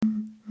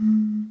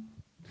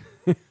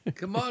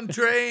Come on,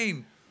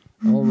 train.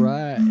 All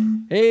right.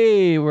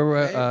 Hey,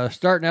 we're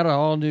starting out an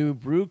all-new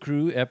Brew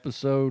Crew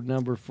episode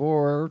number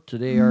 4.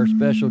 Today our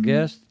special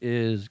guest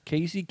is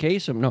Casey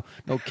Kasem.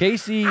 No,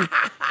 Casey.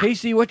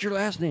 Casey, what's your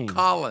last name?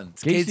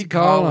 Collins. Casey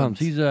Collins.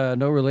 He's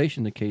no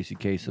relation to Casey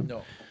Kasem.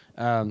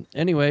 No.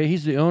 Anyway,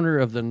 he's the owner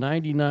of the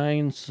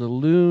 99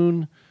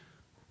 Saloon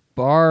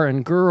Bar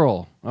and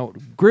Grill. Oh,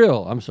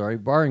 Grill. I'm sorry,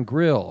 Bar and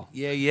Grill.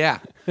 Yeah.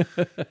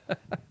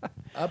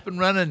 Up and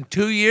running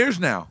 2 years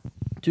now.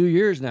 2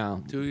 years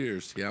now. 2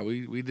 years. Yeah,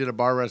 we did a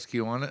bar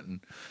rescue on it,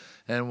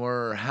 and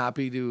we're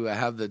happy to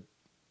have the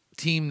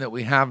team that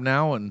we have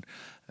now, and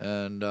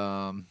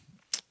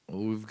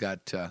we've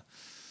got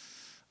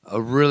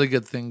a really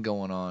good thing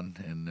going on.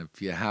 And if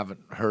you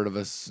haven't heard of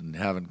us and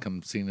haven't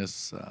come seen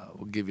us,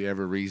 we'll give you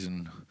every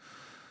reason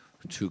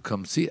to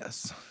come see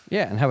us.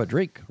 Yeah, and have a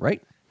drink,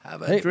 right?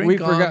 Have a drink. We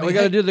forgot. We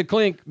got to do the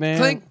clink, man.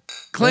 Clink,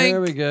 clink.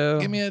 There we go.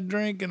 Give me a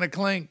drink and a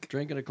clink.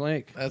 Drink and a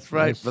clink. That's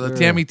right, Yes, for the sir.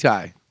 Tammy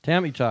tie.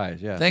 Tammy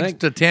ties, yeah. Thanks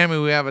to Tammy,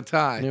 we have a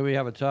tie. Yeah, we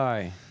have a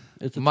tie.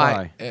 It's a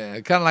tie.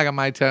 Kind of like a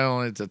Mai Tai,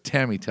 only it's a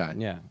Tammy tie.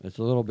 Yeah, it's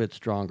a little bit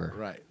stronger.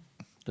 Right.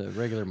 The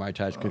regular Mai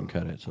Tais couldn't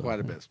cut it. So.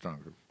 Quite a bit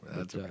stronger.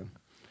 That's But, right.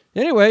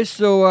 Anyway,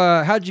 so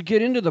how'd you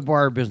get into the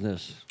bar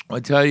business? I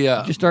tell you.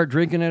 Did you start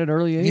drinking at an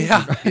early age?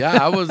 Yeah,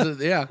 I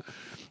was. Yeah,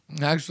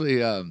 actually,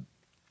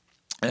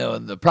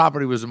 the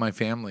property was in my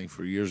family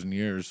for years and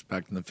years.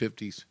 Back in the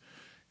 50s,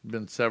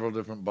 been several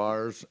different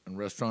bars and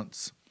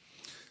restaurants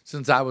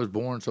since I was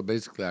born. So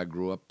basically, I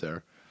grew up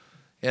there.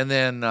 And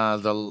then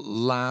the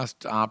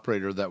last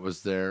operator that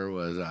was there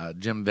was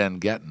Jim Van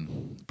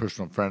Getten, a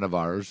personal friend of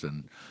ours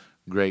and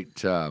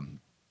great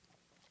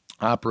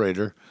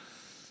operator.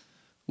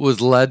 Was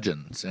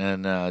Legends,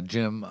 and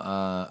Jim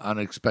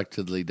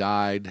unexpectedly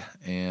died,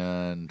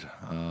 and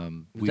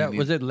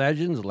Was it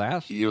Legends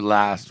last? You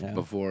last Yeah.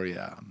 before,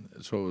 yeah.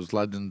 So it was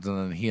Legends, and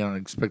then he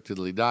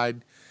unexpectedly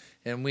died,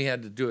 and we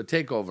had to do a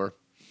takeover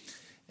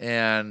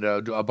and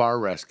do a bar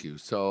rescue.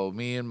 So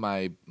me and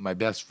my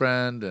best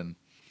friend and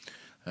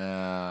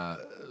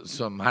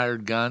some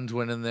hired guns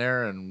went in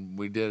there, and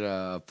we did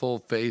a full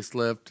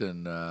facelift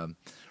and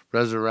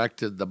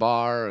resurrected the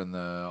bar and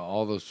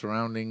all the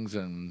surroundings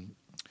and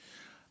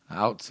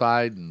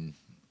outside and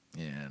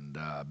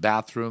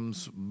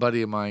bathrooms. A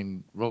buddy of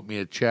mine wrote me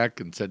a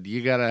check and said,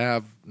 "You got to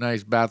have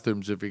nice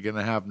bathrooms if you're going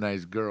to have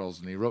nice girls."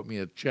 And he wrote me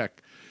a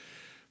check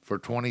for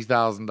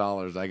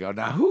 $20,000. I go,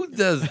 "Now who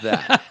does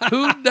that?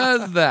 Who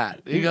does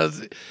that?"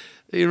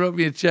 He wrote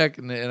me a check,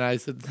 and I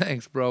said,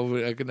 "Thanks,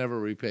 bro. I could never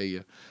repay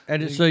you."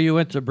 And so you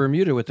went to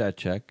Bermuda with that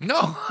check.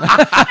 No.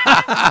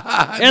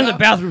 And the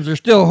bathrooms are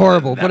still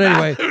horrible. But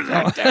anyway.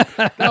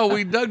 No,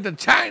 we dug to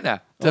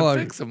China to Oh,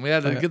 fix them. We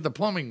had to get the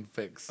plumbing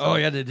fixed. Oh,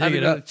 you had to dig had to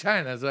it go up. to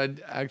China. So I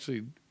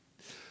actually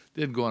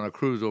did go on a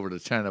cruise over to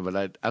China,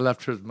 but I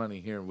left his money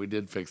here, and we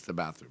did fix the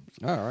bathrooms.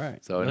 All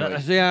right. So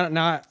anyway. See,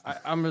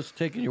 I'm just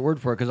taking your word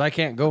for it because I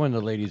can't go in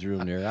the ladies'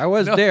 room there. I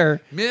was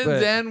there. Men's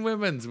but-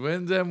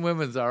 and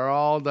women's are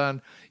all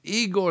done.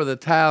 Igor, the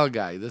tile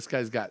guy. This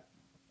guy's got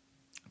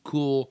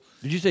cool.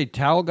 Did you say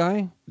towel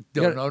guy?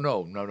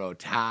 No,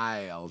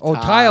 tile. Oh,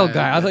 tile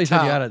guy. I thought you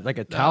said you tile. had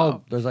a towel.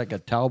 No. There's like a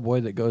towel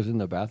boy that goes in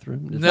the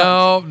bathroom. Is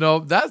No,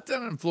 that's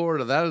done in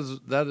Florida.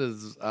 That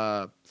is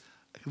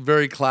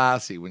very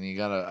classy when you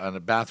got a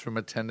bathroom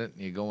attendant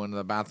and you go into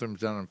the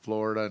bathrooms down in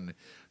Florida and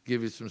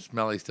give you some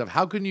smelly stuff.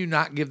 How can you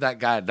not give that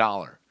guy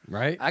 $1?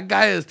 Right? That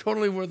guy is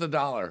totally worth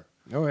 $1.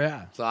 Oh,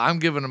 yeah. So I'm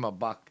giving him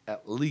 $1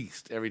 at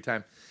least every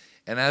time.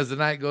 And as the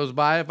night goes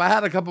by, if I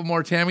had a couple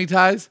more Tammy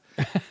ties,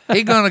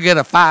 he's gonna get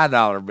a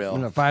 $5 bill.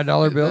 And a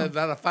 $5 bill?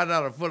 Not a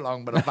 $5 foot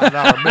long, but a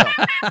 $5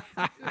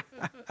 bill.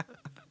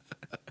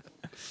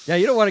 Yeah,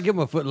 you don't want to give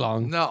him a foot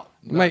long. No,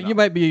 You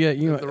might be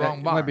the wrong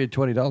it bar. might be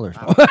 $20.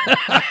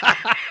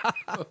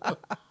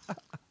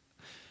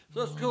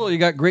 So it's cool. You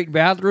got great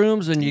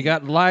bathrooms and you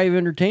got live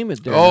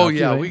entertainment there. Oh now,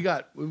 yeah, too, eh?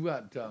 we've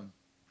got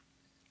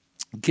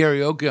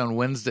karaoke on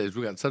Wednesdays.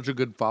 We got such a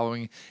good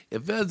following.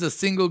 If there's a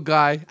single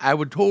guy, I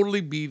would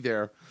totally be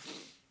there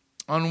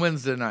on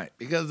Wednesday night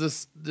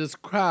because this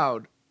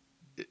crowd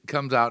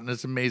comes out and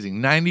it's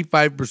amazing.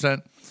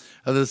 95%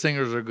 of the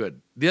singers are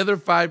good. The other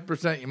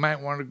 5%, you might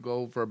want to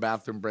go for a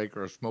bathroom break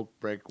or a smoke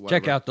break. Whatever.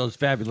 Check out those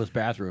fabulous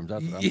bathrooms.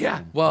 That's what I'm Yeah,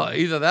 saying. well,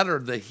 either that or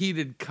the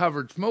heated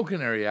covered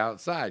smoking area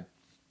outside.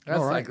 That's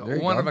All right, like there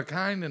you one go. of a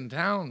kind in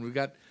town. We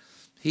got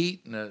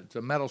heat and it's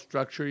a metal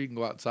structure. You can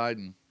go outside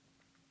and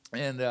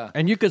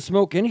And you could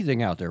smoke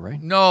anything out there, right?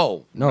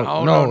 no, No.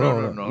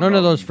 None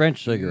of those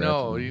French cigarettes.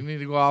 No, you need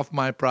to go off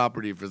my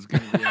property if it's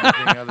going to be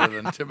anything other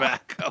than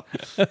tobacco.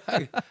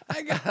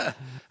 I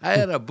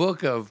had a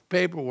book of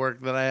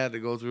paperwork that I had to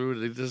go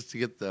through just to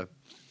get the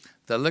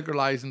liquor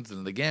license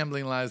and the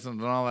gambling license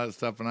and all that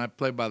stuff, and I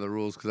play by the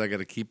rules because I got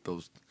to keep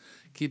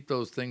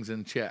those things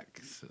in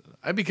check. So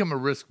I become a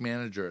risk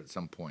manager at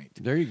some point.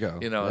 There you go.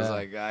 It's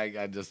like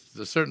I just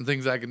there's certain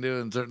things I can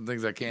do and certain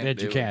things I can't That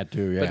do. you can't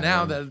do, yeah. But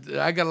now that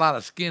I got a lot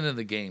of skin in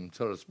the game,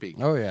 so to speak.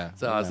 Oh, yeah.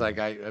 So it's like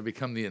I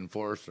become the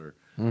enforcer.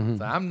 So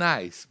I'm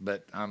nice,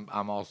 but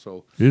I'm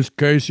also. Is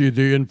Casey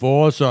the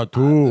enforcer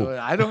too?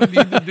 I don't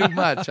need to do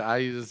much.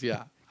 I just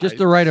Just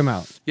the right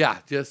amount. Yeah.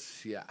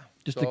 Just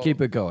to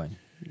keep it going.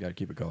 You got to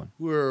keep it going.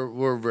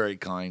 We're very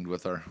kind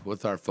with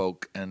our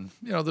folk, and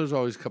there's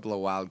always a couple of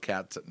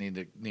wildcats that need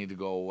to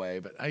go away,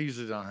 but I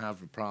usually don't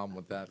have a problem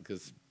with that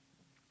because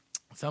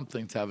some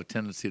things have a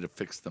tendency to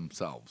fix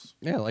themselves.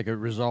 Yeah, like it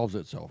resolves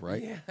itself,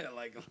 right? Yeah,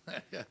 like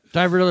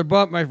Time for another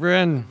bump, my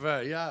friend.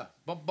 yeah,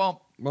 bump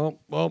bump, Bump,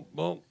 bump,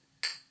 bump.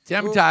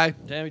 Tammy tie.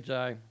 Tammy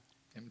tie.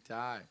 Tammy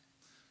tie.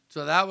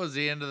 So that was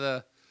the end of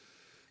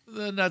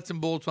the nuts and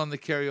bolts on the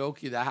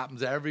karaoke. That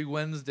happens every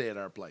Wednesday at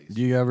our place.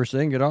 Do you ever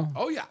sing at all?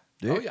 Oh yeah.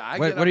 Do Oh you? yeah.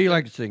 What do you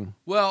like to sing?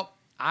 Well,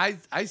 I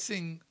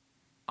sing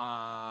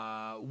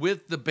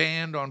with the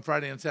band on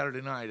Friday and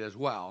Saturday night as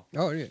well.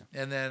 Oh yeah.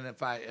 And then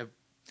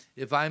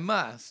if I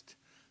must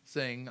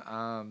sing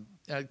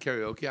at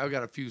karaoke, I've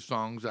got a few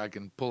songs I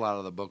can pull out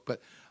of the book.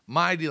 But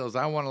my deal is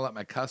I want to let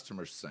my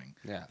customers sing.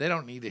 Yeah. They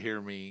don't need to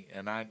hear me,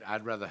 and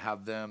I'd rather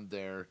have them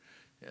there.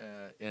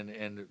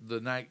 And the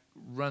night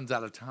runs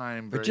out of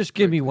time. But just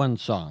give me one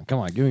song. Come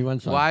on, give me one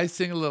song. Well, I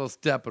sing a little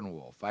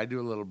Steppenwolf. I do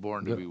a little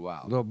Born to Be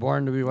Wild. Little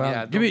Born to Be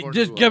Wild. Yeah,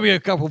 give me a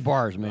couple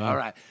bars, man. All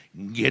right.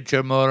 Get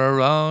your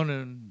motor on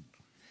and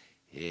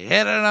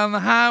headed on the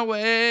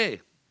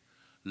highway,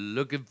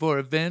 looking for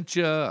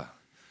adventure.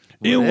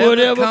 In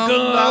whatever comes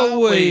our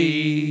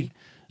way,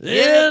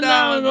 then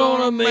I'm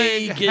gonna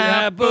make it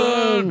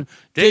happen.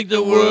 Take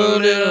the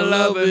world in a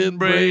loving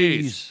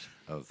embrace.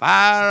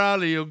 Fire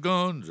all of your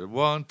guns at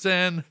once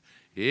and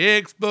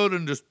explode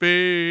into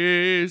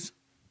space.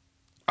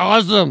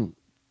 Awesome.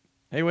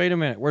 Hey, wait a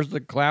minute. Where's the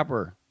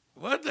clapper?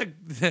 What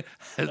the?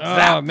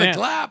 Oh, man. The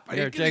clap.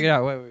 Here, check it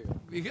out. Wait.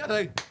 You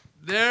gotta.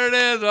 There it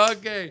is.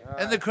 Okay.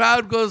 And the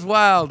crowd goes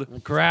wild. The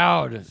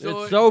crowd.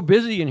 So it's so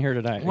busy in here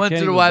tonight. Once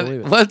in a while,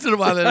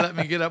 they let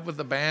me get up with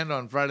the band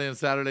on Friday and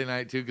Saturday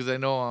night too, because they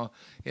know,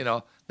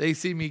 they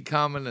see me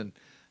coming, and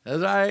that's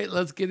all right.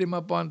 Let's get him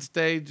up on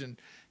stage,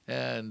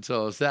 and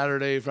so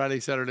Friday,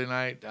 Saturday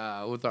night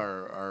with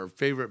our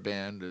favorite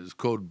band is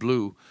Code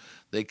Blue.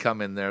 They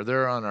come in there.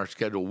 They're on our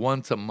schedule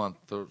once a month,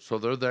 so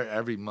they're there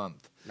every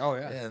month. Oh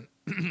yeah.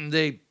 And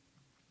they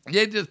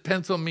just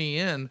pencil me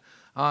in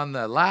on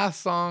the last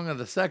song of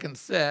the second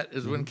set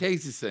is when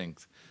Casey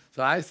sings.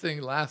 So I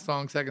sing last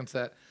song, second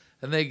set,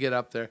 and they get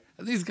up there.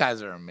 And these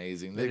guys are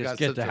amazing. They just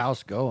get the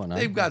house going.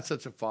 They've got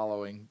such a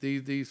following.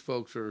 These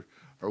folks are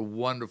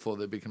wonderful.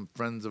 They become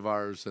friends of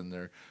ours, and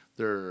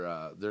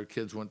their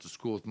kids went to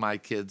school with my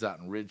kids out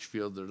in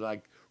Ridgefield. They're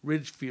like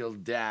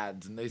Ridgefield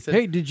dads, and they said,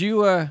 "Hey, did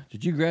you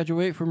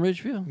graduate from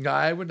Ridgefield?" No,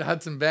 I went to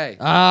Hudson Bay.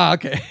 Ah,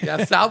 okay.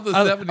 Yeah, south of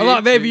 78th. I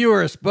thought maybe you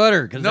were a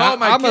sputter. No,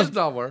 my kids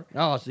all were.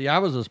 Oh, see, I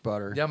was a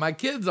sputter. Yeah, my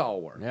kids all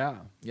were. Yeah.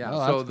 Yeah.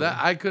 Oh, So that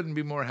I couldn't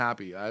be more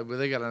happy.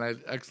 They got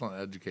an excellent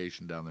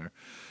education down there,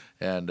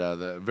 and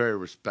they're very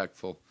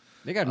respectful.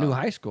 They got a new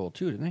high school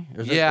too, didn't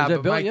they? Is Yeah, that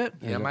but built yet?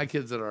 Yeah, my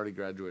kids had already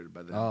graduated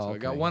by then. Oh, So I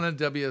got okay. one at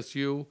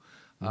WSU.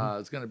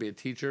 It's going to be a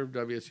teacher,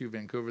 WSU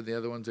Vancouver. The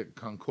other one's at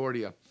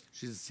Concordia.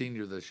 She's a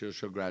senior this year.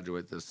 She'll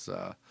graduate this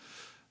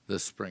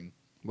spring.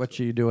 What's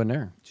she doing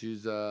there?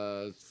 She's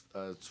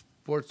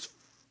sports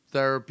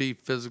therapy,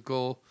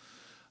 physical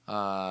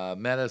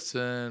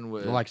medicine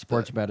with Like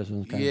sports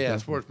medicine kind of yeah,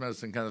 stuff? sports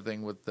medicine kind of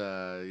thing with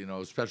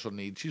special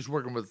needs. She's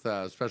working with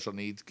special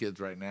needs kids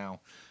right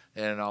now,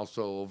 and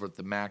also over at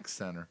the Max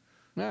Center,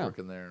 Yeah.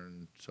 working there.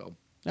 And so I'm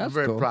That's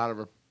very cool. proud of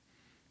her.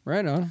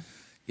 Right on.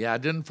 Yeah, I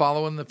didn't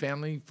follow in the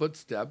family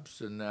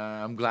footsteps, and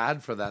I'm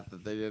glad for that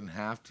they didn't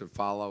have to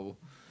follow,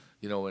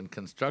 in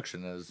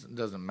construction. As it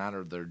doesn't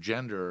matter their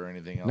gender or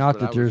anything else. Not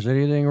but that there's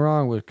anything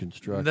wrong with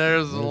construction.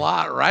 there's a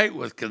lot right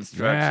with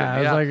construction. Yeah,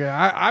 it's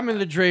like I'm in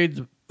the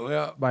trades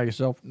well, by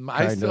yourself.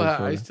 I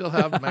still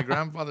have my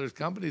grandfather's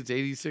company. It's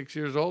 86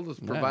 years old. It's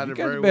You provided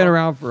guys very have been well.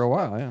 around for a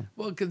while, yeah.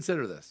 Well,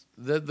 consider this: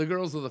 the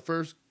girls are the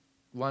first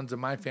ones in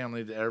my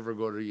family to ever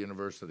go to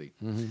university,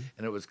 and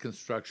it was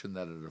construction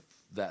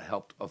that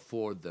helped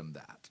afford them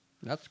that.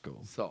 That's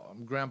cool. So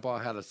Grandpa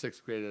had a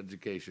 6th grade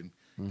education.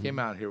 Came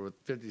out here with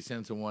 50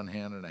 cents in one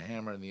hand and a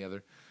hammer in the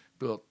other.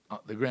 Built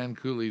the Grand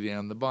Coulee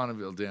Dam, the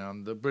Bonneville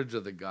Dam, the Bridge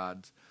of the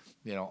Gods,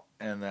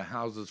 and the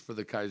houses for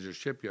the Kaiser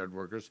shipyard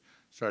workers.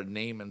 Started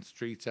naming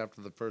streets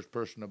after the first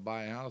person to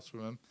buy a house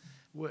from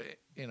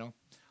him.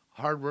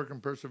 Hard work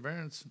and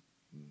perseverance,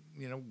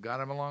 got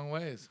him a long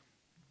ways.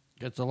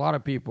 Gets a lot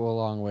of people a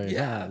long way.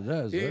 Yeah. It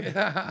does. Yeah. That's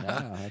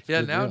a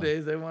Yeah, good deal.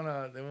 nowadays they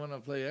wanna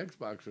play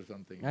Xbox or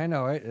something. I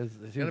know it. It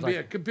Gonna seems be a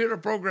like, computer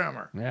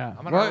programmer. yeah.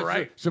 I'm gonna Well,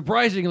 write.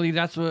 surprisingly,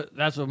 that's what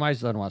my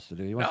son wants to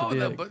do. He wants No, to be.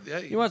 no, but, yeah,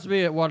 He wants to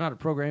be not a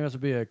programmer. He wants to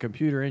be a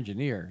computer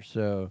engineer.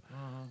 So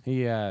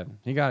he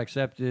got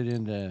accepted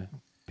into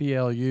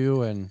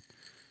PLU and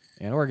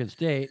Oregon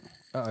State.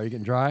 Are you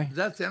getting dry? Is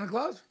that Santa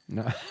Claus?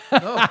 No.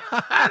 No,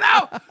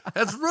 I know.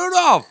 That's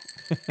Rudolph.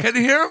 Can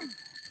you hear him?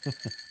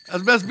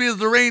 As best be as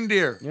the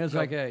reindeer. Yeah, it's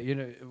like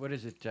what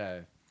is it?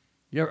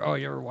 You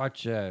ever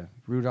watch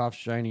Rudolph's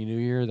Shiny New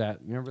Year? That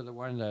remember the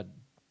one that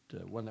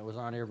was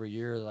on every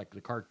year, like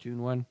the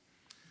cartoon one.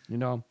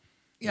 Yeah.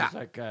 It's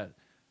like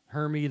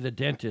Hermie the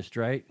dentist,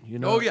 right? You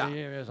know. Oh yeah,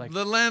 It's like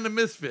the land of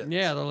misfits.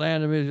 yeah, the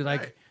land of it.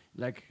 Right.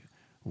 Like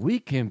we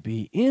can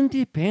be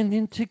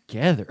independent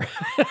together.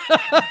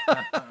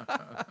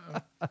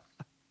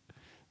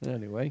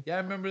 Anyway, Yeah, I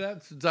remember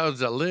that since I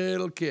was a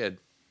little kid.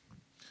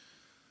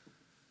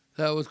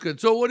 That was good.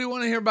 So, what do you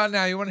want to hear about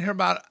now? You want to hear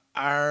about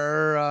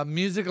our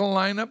musical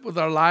lineup with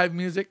our live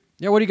music?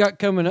 yeah. What do you got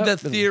coming up? The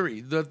theory.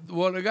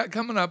 What I got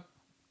coming up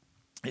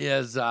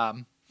is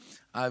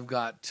I've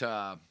got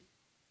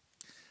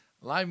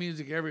live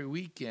music every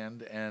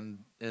weekend, and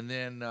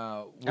then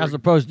As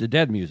opposed to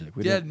dead music.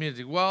 We dead don't-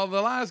 music. Well,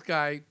 the last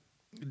guy,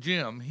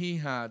 Jim, he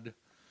had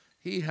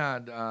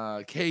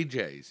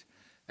KJs,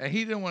 and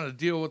he didn't want to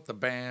deal with the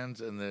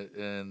bands and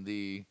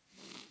the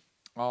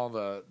all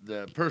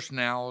the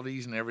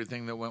personalities and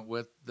everything that went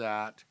with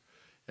that,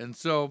 and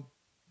so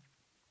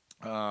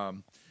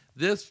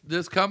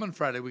this coming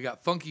Friday we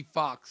got Funky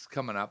Fox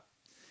coming up,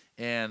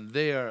 and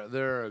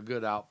they're a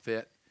good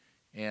outfit,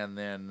 and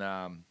then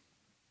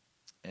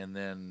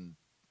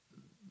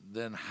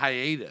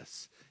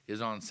Hiatus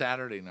is on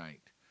Saturday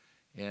night,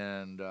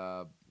 and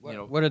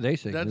What did they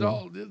say? that's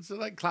all. It's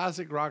like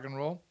classic rock and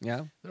roll.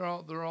 Yeah. They're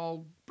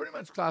all pretty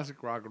much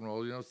classic rock and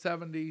roll.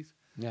 70s,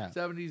 Yeah.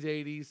 70s,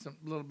 80s, some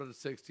little bit of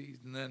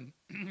 60s, and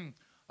then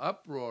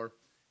Uproar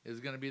is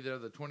going to be there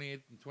the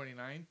 28th and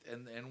 29th,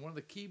 and one of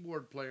the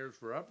keyboard players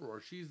for Uproar,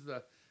 she's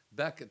the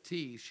Becca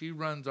T. She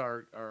runs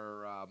our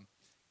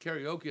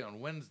karaoke on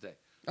Wednesday.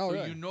 Oh, so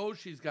really? you know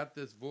she's got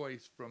this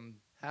voice from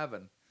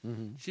heaven.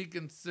 Mm-hmm. She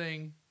can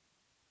sing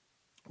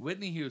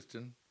Whitney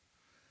Houston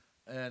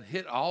and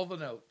hit all the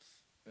notes,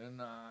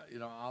 and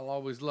I'll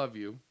always love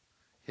you.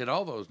 Hit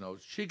all those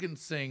notes. She can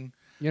sing.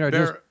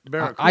 Just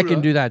Barracuda. I can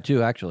do that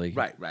too, actually.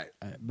 Right.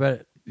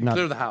 But not.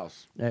 Clear the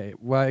house.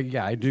 Well,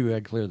 yeah, I do. I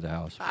clear the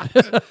house.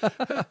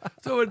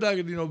 So we're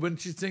talking, when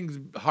she sings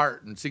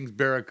Heart and sings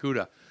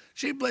Barracuda,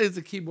 she plays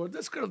the keyboard.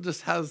 This girl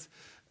just has,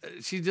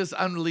 she just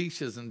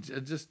unleashes and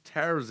just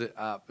tears it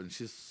up, and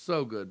she's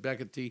so good.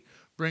 Becca T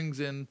brings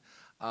in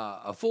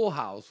a full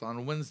house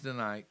on Wednesday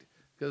night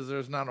because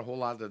there's not a whole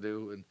lot to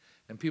do,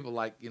 and people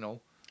like,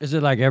 Is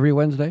it like every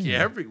Wednesday? yeah,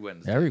 every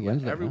Wednesday. Every Yeah,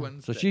 Wednesday. every huh?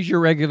 Wednesday. So she's your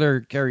regular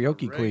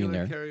karaoke Regular queen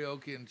there.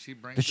 karaoke, and she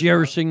brings. Does she it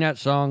ever up. sing that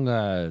song,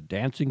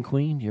 Dancing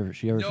Queen?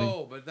 She ever sing?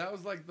 No, but that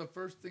was like the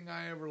first thing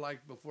I ever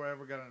liked before I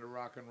ever got into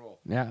rock and roll.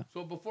 Yeah.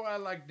 So before I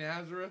liked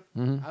Nazareth,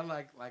 Mhm. I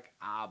liked like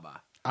ABBA.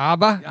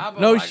 ABBA?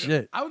 ABBA No like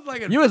shit. I was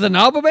like You was an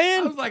ABBA I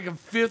band? was like in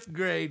 5th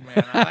grade,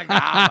 man. I like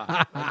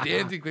ABBA, like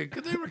Dancing Queen,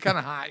 because they were kind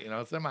of hot,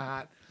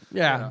 semi-hot.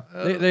 Yeah. You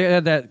know, They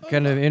had that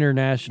kind of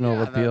international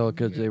yeah, appeal that-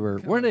 because they were.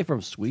 kinda- Weren't they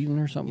from Sweden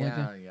or something like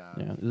Yeah, that?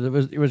 yeah.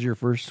 Yeah. It was your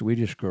first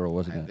Swedish girl,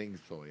 wasn't I it? think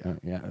so. Yeah.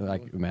 Yeah.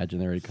 Like imagine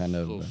they're kind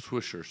A of. little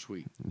swisher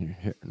sweet.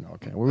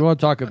 Okay. We won't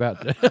talk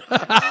about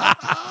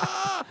that.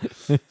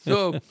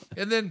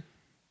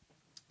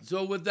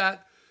 So with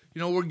that,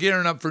 we're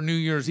gearing up for New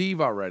Year's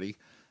Eve already,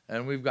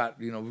 and we've got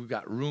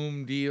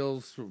room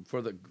deals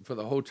for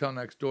the hotel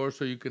next door,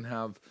 so you can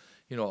have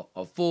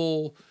a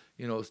full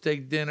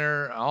steak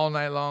dinner all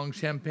night long,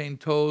 champagne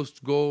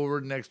toast, go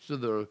over next to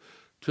the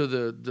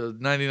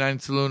 99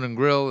 Saloon and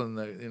Grill, and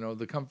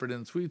the Comfort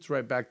Inn Suites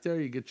right back there.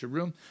 You get your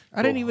room.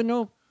 I didn't even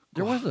know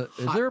there was a.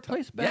 Is hot there a tub.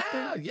 place back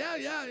there?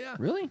 Yeah.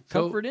 Really?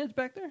 So- Comfort Inn's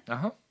back there?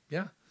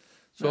 Yeah.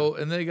 So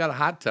and then you got a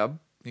hot tub.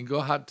 You can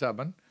go hot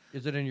tubbing.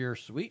 Is it in your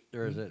suite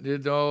or is it?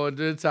 It's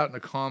out in the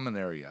common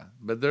area,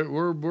 but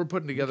we're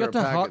putting You together got a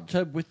the package hot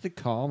tub with the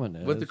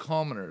commoners. with the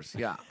commoners.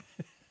 Yeah,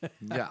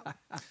 yeah.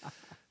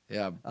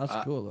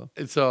 That's cool though.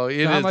 And so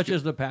it So how is much good.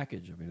 is the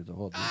package? I mean, the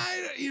whole thing.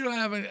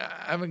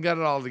 I haven't got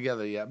it all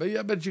together yet, but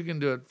I bet you can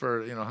do it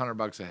for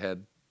 $100 a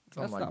head,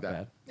 something That's like not that.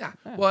 bad.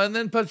 Yeah. Well, and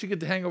then plus you get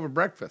the hangover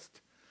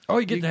breakfast. Oh,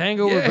 you get the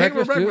hangover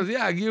breakfast, too?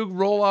 Yeah, you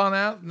roll on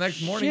out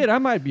next morning. Shit, I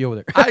might be over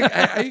there.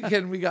 Are you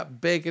kidding? We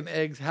got bacon,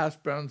 eggs, hash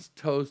browns,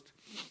 toast,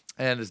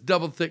 and it's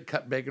double thick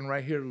cut bacon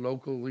right here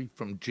locally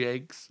from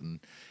Jake's,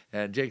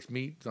 and Jake's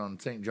Meats on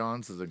St.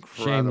 John's is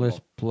incredible.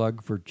 Shameless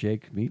plug for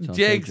Jake Meats. On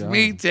Jake's St. John.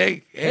 Meats,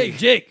 Jake. Hey,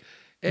 Jake,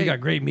 Hey. you got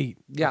great meat.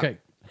 Yeah. Okay.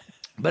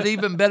 But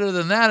even better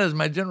than that is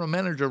my general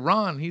manager,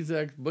 Ron. He's the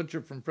ex-butcher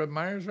from Fred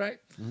Meyer's, right?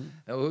 Mm-hmm.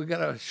 And we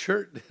got a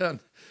shirt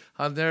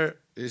on there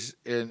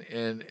and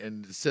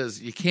it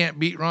says, "You can't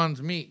beat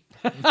Ron's meat."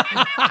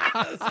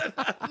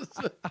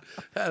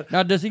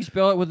 Now, does he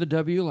spell it with a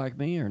W like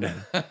me or no?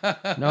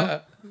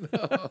 No.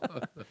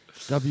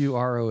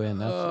 WRON.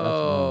 That's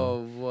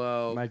Oh,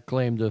 wow. my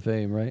claim to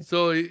fame, right?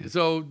 So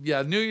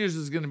yeah, New Year's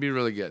is going to be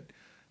really good,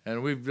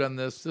 and we've done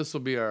this. This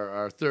will be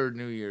our third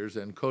New Year's,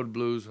 and Code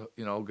Blues,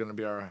 going to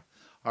be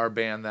our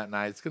band that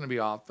night. It's going to be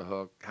off the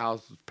hook.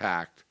 House is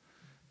packed,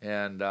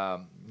 and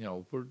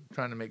we're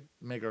trying to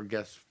make our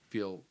guests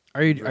feel.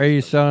 Are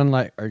you selling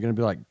like? Are you going to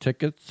be like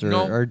tickets or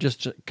No. or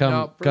just come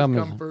No, first come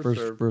come, as- first first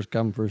serve. first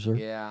come first serve?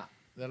 Yeah,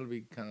 that'll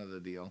be kind of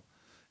the deal.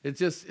 It's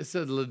a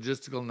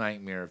logistical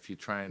nightmare if you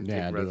try and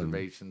Yeah, take doing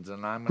reservations,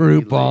 and I'm gonna be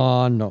late.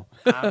 Groupon, no.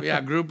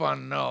 Yeah,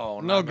 Groupon, no.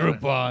 No not gonna-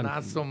 Groupon.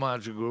 Not so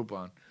much a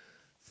Groupon.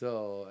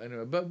 So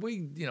anyway, but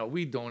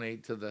we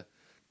donate to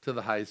to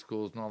the high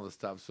schools and all this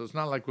stuff. So it's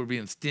not like we're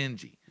being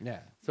stingy. Yeah.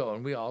 So,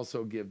 and we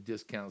also give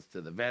discounts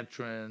to the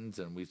veterans,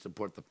 and we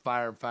support the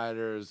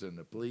firefighters and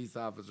the police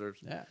officers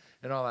Yeah.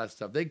 and all that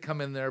stuff. They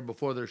come in there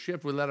before their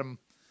shift. We let them,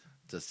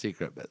 it's a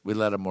secret, but we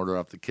let them order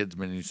off the kids'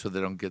 menu so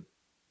they don't get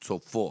so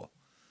full.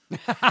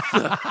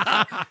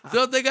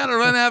 So if they got to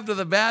run after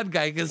the bad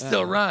guy, can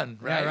still run,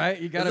 right? Yeah, right.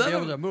 You got to 'Cause be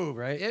able other- to move,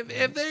 right?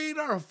 If they eat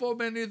our full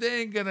menu,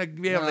 they ain't gonna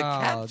be able to No,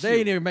 catch they you.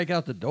 ain't even make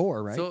out the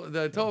door, right? So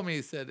they told me,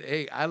 he said,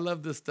 "Hey, I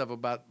love this stuff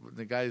about when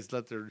the guys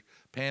let their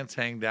pants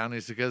hang down."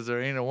 He said, "Because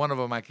there ain't a one of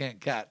them I can't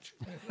catch."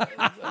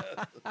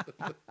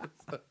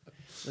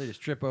 They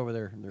just trip over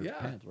their Yeah.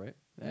 pants, right?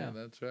 Yeah,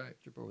 that's right.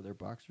 Trip over their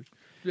boxers.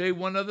 Hey,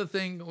 one other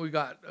thing we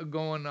got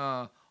going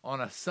on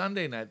a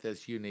Sunday night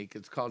that's unique.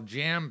 It's called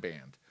Jam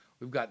Band.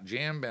 We've got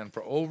Jam Band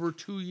for over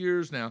 2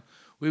 years now.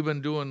 We've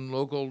been doing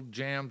local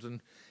jams,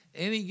 and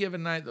any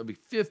given night there'll be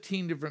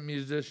 15 different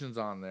musicians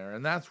on there,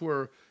 and that's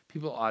where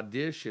people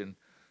audition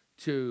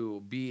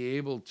to be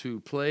able to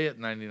play at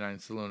 99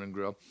 Saloon and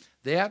Grill.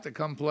 They have to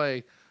come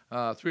play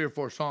 3 or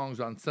 4 songs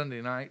on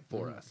Sunday night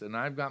for us, and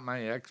I've got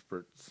my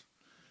experts,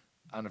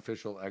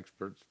 unofficial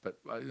experts, but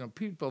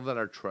people that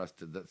are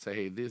trusted that say,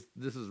 "Hey, this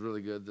is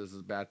really good, this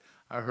is bad.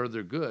 I heard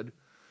they're good.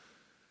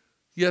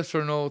 Yes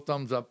or no,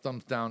 thumbs up,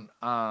 thumbs down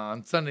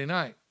on Sunday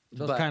night."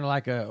 So But- it's kind of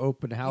like an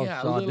open house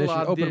Yeah, a little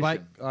audition, open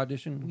mic audition.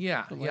 audition.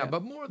 Yeah, something like yeah, that.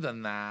 but more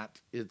than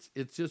that, it's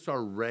just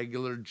our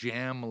regular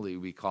jamily,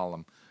 we call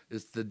them.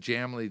 It's the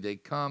jamily. They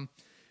come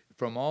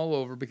from all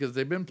over because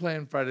they've been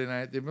playing Friday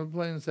night, they've been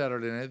playing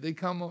Saturday night. They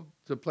come up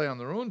to play on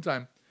their own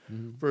time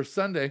for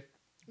Sunday.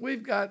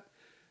 We've got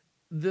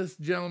this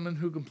gentleman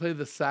who can play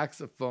the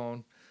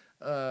saxophone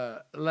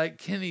like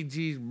Kenny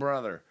G's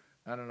brother.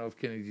 I don't know if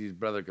Kenny G's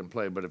brother can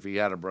play, but if he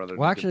had a brother,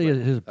 Well, he could actually,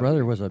 play. his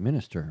brother was a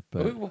minister,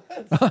 Oh, he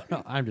but was.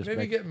 no, I'm just Maybe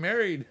making. get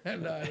married.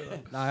 And I don't know.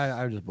 No,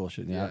 I'm just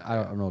bullshitting. Yeah, Yeah, I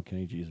don't know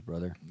Kenny G's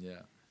brother.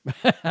 Yeah.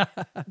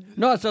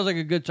 No, it sounds like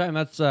a good time.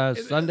 That's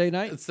Sunday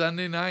night. It's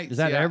Sunday night. Is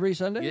that every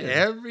Sunday? Yeah,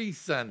 every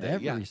Sunday.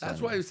 Every yeah, that's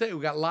Sunday. why I say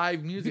we got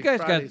live music. You guys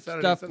Friday, got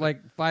Saturday, stuff Sunday.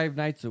 like 5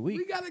 nights a week.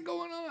 We got it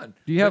going on.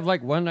 Do you have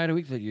like one night a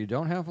week that you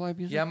don't have live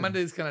music? Yeah, or-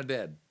 Monday's kind of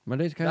dead.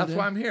 Monday's kind of. That's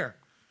why I'm here.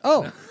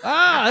 Oh,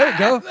 there you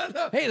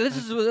go. Hey,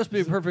 this would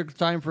be a perfect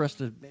time for us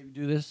to maybe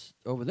do this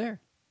over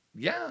there.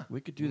 Yeah,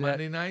 We could do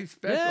Monday that. night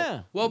special.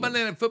 Yeah. Well,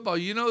 Monday night football.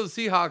 You know the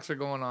Seahawks are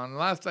going on.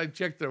 Last I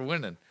checked, they're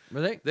winning. Were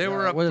they? They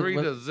were up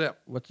 3-0.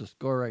 What's the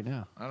score right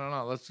now? I don't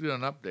know. Let's do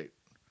an update.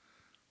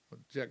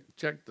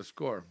 Check the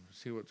score.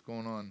 See what's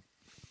going on.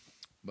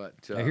 But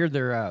I hear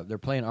they're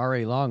playing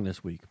R.A. Long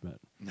this week, but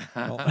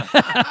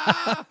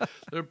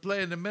they're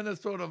playing the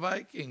Minnesota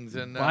Vikings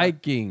and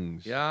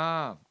Vikings.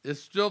 yeah,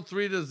 it's still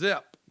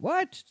 3-0.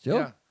 What? Still?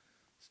 Yeah,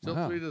 still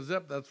Wow.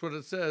 3-0. That's what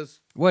it says.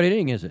 What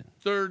inning is it?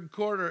 Third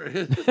quarter.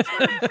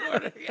 Third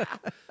quarter. Yeah.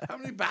 How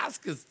many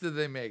baskets did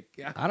they make?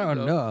 Yeah, I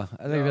don't know.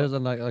 I think No. it was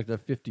on like the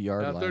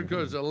 50-yard line. Third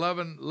quarter. There's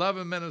 11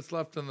 minutes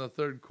left in the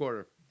third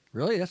quarter.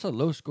 Really? That's a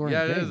low scoring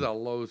Yeah, game. it is a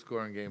low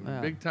scoring game. Wow.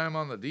 Big time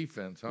on the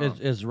defense, huh?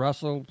 Is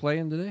Russell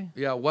playing today?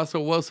 Yeah,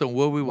 Russell Wilson.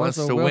 Willie wants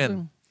Russell to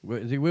Wilson?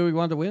 Is he Willie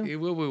want to win? win.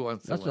 Willie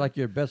wants That's to win. like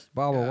your best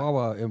Baba Yeah.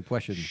 Wawa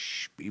impression.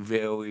 Shh, be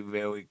very,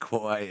 very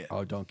quiet.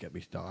 Oh, don't get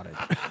me started.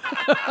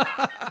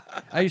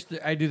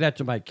 I do that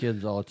to my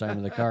kids all the time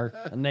in the car,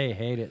 and they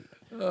hate it.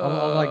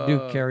 I'll like do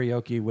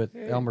karaoke with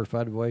Elmer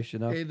Fudd voice, you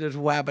know. Hey, there's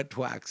wabbit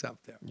twacks up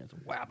there. It's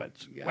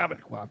wabbits. Yeah.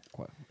 Wabbit quack,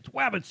 quack. It's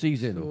wabbit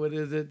season. So what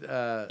is it?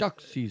 Duck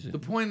season. The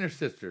Pointer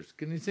Sisters.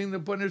 Can you sing the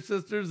Pointer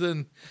Sisters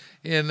in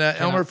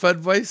Elmer Fudd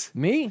voice?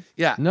 Me?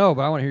 Yeah. No,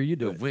 but I want to hear you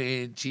do it.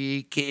 When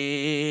she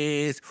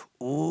kiss,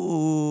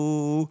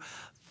 ooh,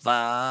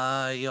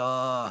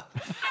 fire.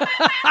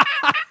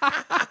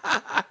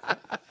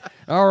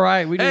 All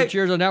right, we do Hey,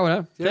 cheers on that one,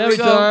 huh? There Family we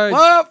go. time.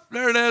 Oh,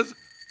 there it is.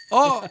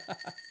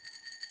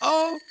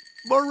 Oh,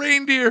 more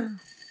reindeer.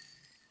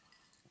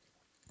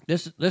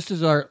 This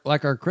is our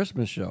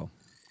Christmas show.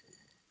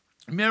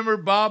 Remember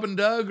Bob and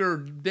Doug or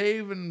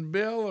Dave and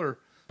Bill or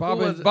Bob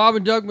who was and, it? Bob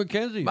and Doug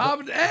McKenzie.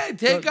 Bob. Hey,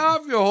 take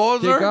off your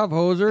hoser. Take off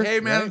hoser. Hey,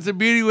 man, right? it's a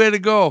beauty way to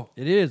go.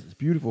 It is. It's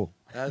beautiful.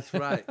 That's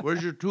right.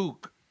 Where's your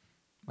toque?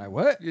 My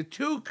what? Your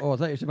toque. Oh, I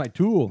thought you said my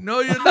tool. No,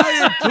 you're not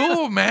your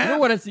tool, man. You don't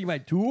want to see my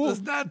tool? It's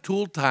not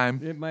tool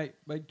time. My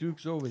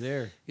Duke's over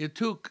there. Your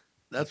toque.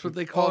 That's what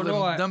they call Oh, them.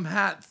 no, them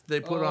hats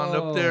they put on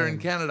up there in Oh.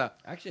 Canada.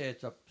 Actually,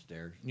 it's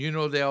upstairs. You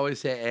know they always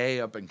say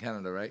A up in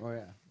Canada, right? Oh,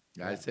 yeah.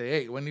 I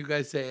say A. When you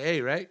guys say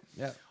A, right?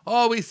 Yeah.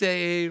 Oh, we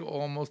say A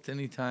almost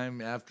any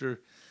time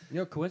after. You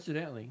know,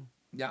 coincidentally,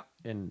 Yeah,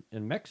 in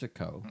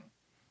Mexico,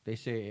 they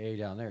say A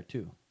down there,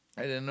 too.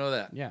 I didn't know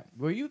that. Yeah.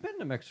 Well, you've been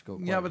to Mexico.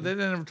 Yeah, quite but a they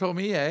bit. never told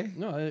me A.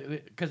 No,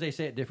 because they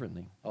say it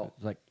differently. Oh.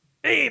 It's like,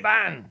 hey,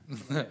 man.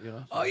 You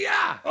know? Oh,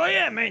 yeah. Oh,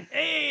 yeah, man.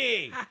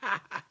 Hey.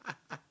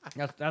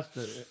 that's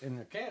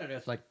in Canada,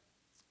 it's like,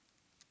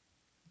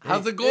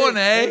 How's it going,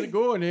 hey, eh? How's it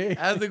going, eh?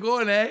 How's it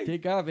going, eh?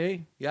 Take off, eh?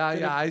 Yeah,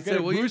 yeah. I Get said,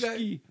 a well, you guys,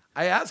 brewski.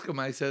 I asked him,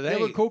 I said, Have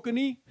hey, a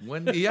kokanee?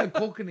 when, yeah,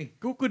 kokanee.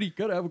 Kokanee.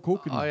 Gotta have a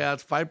kokanee. Oh, yeah,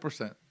 it's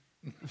 5%.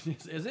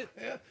 Is it?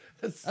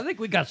 It's- I think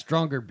we got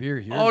stronger beer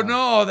here. oh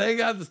now. no, they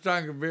got the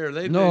stronger beer.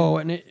 They No,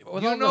 and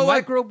with all know the what?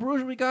 micro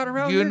brews we got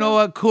around Do you here. know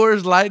what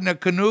Coors Light and a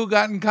Canoe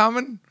got in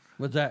common?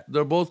 What's that?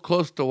 They're both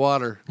close to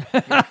water.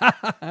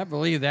 I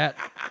believe that.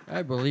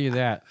 I believe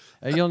that.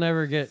 You'll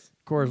never get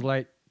Coors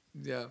Light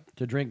Yeah.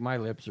 to drink my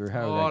lips or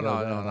how Oh that goes.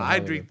 no, don't know I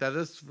how drink that.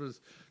 This was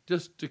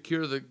just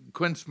to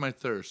quench my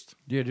thirst.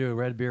 Do you do a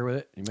red beer with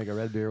it? You make a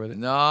red beer with it?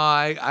 No,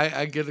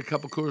 I get a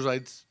couple Coors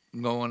Lights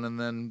going, and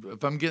then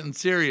if I'm getting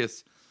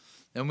serious,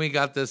 and we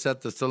got this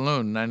at the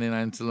saloon,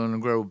 99 Saloon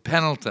and Grill,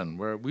 Pendleton,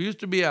 where we used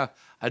to be a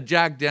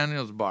Jack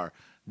Daniels bar.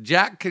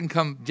 Jack can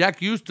come.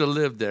 Jack used to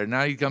live there.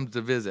 Now he comes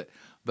to visit,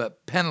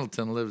 but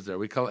Pendleton lives there.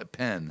 We call it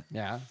Penn.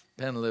 Yeah.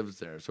 Penn lives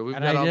there. So we've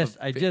And got all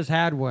I just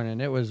had one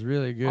and it was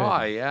really good.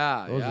 Oh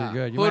yeah, Those yeah. are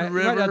good. You Hood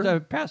might have River. to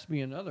pass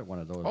me another one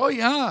of those. Oh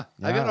yeah,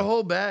 I got Yeah. a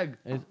whole bag.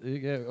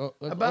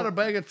 About a oh,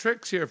 bag of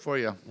tricks here for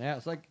you. yeah,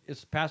 it's like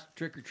it's past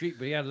trick or treat,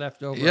 but he had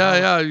leftover.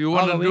 Yeah. You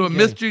want to do a Halloween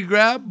mystery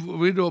grab?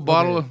 We do a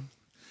bottle of.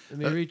 Let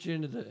me reach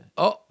into the.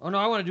 Oh, Oh no,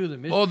 I want to do the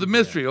mystery. oh, the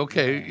mystery.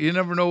 Okay, you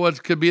never know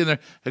what could be in there.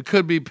 It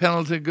could be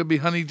Pendleton, it could be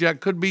Honey Jack,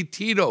 could be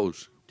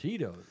Tito's.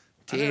 Tito's.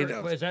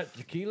 Tito's. What, is that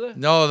tequila?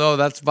 No,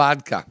 that's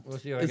vodka. We'll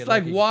see if I It's get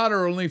like lucky.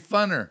 water, only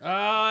funner.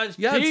 It's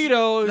Yeah,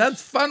 Tito's.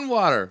 That's fun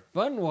water.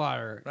 fun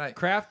water. Right.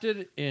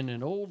 Crafted in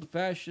an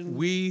old-fashioned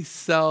We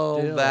sell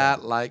Still.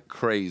 that like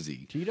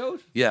crazy. Tito's.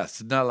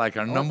 Yes, not like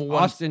our number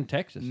one, Austin,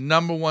 Texas.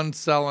 number one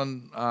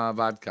selling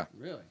vodka.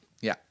 Really?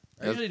 Yeah.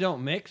 I usually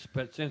don't mix,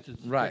 but since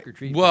it's Right. trick or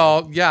treat.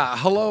 Well, yeah.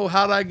 Hello,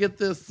 how'd I get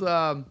this?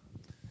 The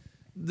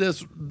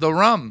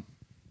rum.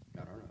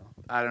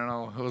 I don't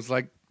know. It was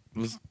like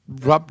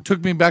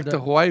took me back to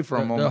Hawaii for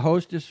a The moment.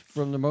 hostess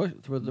from the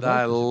most with the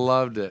I mostest.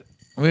 loved it.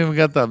 We even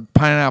got the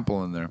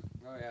pineapple in there.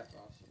 Oh yeah, that's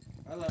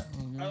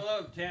awesome. I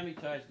love Tammy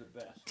Ties the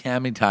best.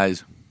 Tammy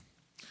ties.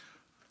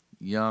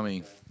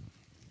 Yummy.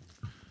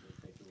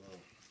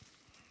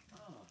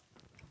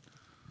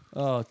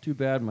 Oh, too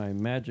bad my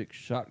magic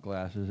shot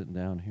glass isn't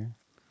down here.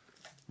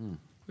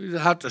 We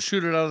just have to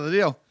shoot it out of the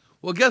deal.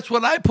 Well, guess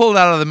what I pulled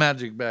out of the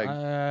magic bag?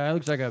 It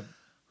looks like a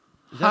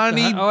is that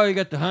the Honey- oh, you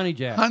got the honey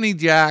jack. Honey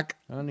Jack.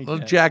 Honey Little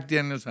Jack. Jack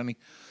Daniels honey.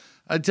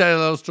 I tell you a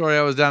little story.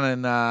 I was down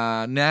in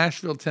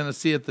Nashville,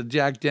 Tennessee at the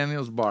Jack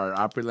Daniels bar,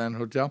 Opryland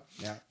Hotel.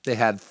 Yeah. They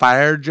had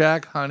Fire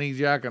Jack, Honey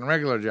Jack, and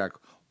regular Jack.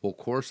 Well, of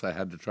course, I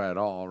had to try it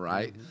all,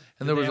 right?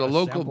 And there Did was they a have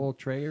local. sample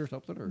tray or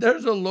something. Or?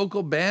 There's a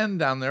local band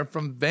down there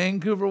from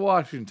Vancouver,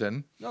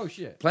 Washington, No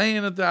shit.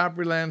 playing at the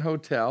Opryland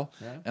Hotel,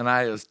 Yeah. and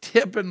I was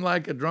tipping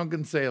like a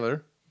drunken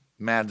sailor.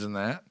 Imagine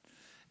that.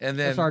 And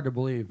then That's hard to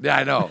believe. yeah,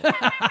 I know.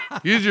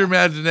 Use your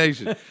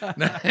imagination. And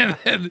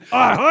then-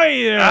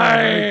 Ahoy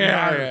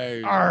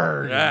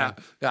yeah.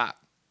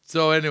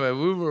 So anyway,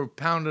 we were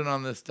pounding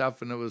on this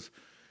stuff, and it was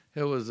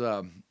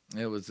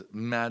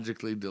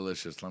magically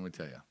delicious. Let me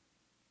tell you.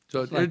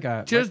 So It's like,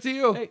 cheers to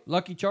you. Hey,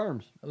 Lucky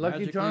Charms. Lucky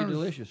Magically Charms.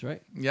 delicious,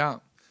 right? Yeah.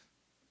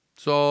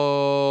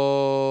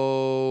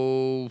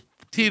 So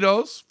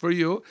Tito's for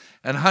you,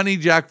 and Honey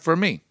Jack for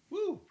me.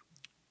 Woo.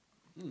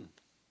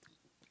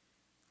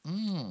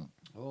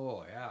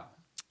 Oh yeah.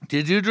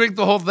 Did you drink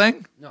the whole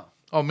thing? No.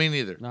 Oh, me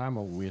neither. No, I'm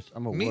a whiz.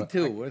 I'm a Me wha-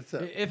 too. What's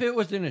that? If it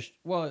was in a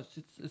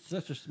it's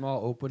such a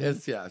small opening.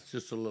 It's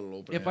just a little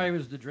open. If I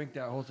was to drink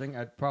that whole thing,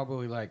 I'd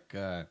probably like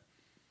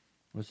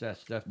what's that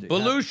stuff? That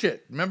Belushi,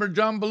 remember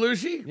John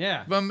Belushi?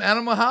 Yeah. From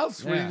Animal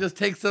House, where Yeah. he just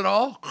takes it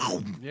all.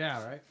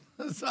 Yeah, right.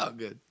 That's all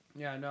good.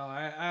 Yeah, no,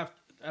 I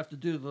have to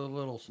do the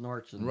little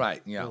snorts and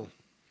Right, yeah.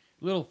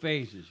 little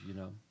phases, you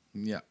know.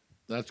 Yeah,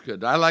 that's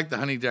good. I like the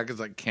Honey Jack. It's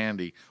like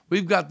candy.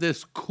 We've got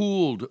this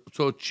cooled,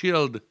 so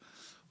chilled.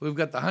 We've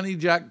got the Honey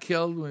Jack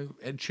chilled,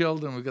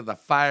 and we've got the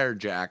Fire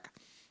Jack,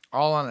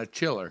 all on a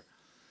chiller,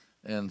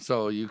 and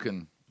so you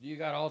can. You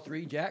got all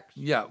three jacks?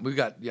 Yeah, we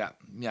got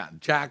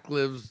Jack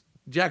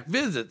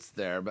visits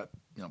there, but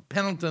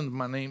Pendleton's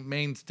my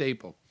main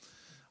staple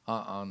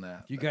on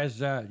that. You guys,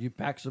 you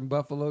pack some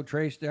Buffalo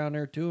Trace down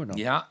there too? Or no?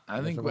 Yeah,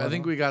 I think about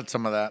we got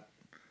some of that.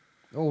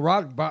 Oh,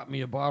 Rod bought me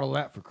a bottle of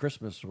that for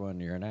Christmas one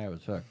year, and I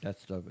was hooked. That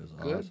stuff is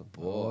Good awesome.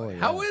 boy. Oh, yeah.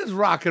 How is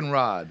Rockin'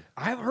 Rod?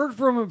 I've heard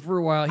from him for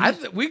a while.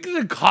 We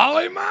could call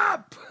him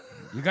up.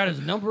 You got his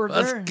number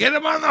Let's there? get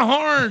him on the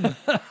horn.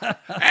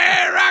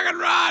 Hey, Rockin'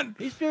 Rod.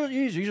 He's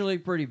usually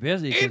pretty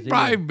busy. 'cause He's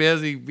probably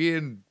busy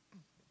being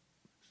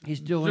he's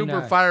doing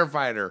super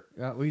firefighter.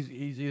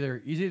 he's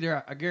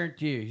either I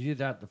guarantee you he's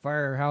either at the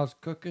firehouse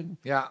cooking,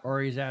 Yeah. or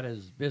he's at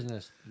his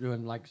business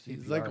doing like CPR.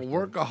 He's like a stuff.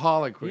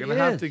 workaholic. We're He gonna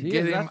have to is, he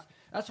get is. him.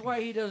 That's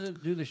why he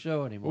doesn't do the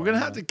show anymore. We're gonna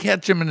have to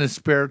catch him in his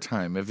spare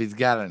time if he's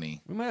got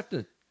any. We might have to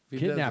If he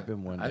kidnap doesn't,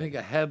 him one day. I think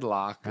a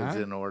headlock is Huh?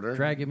 in order.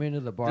 Drag him into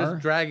the bar. Just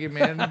drag him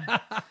in,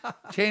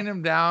 chain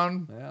him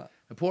down, Yeah.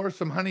 and pour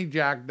some Honey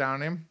Jack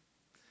down him,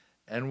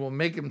 and we'll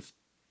make him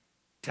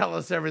tell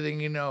us everything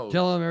he knows.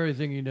 Tell him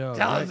everything you know.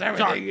 Tell right? us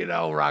everything you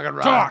know, Rockin'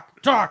 Rod.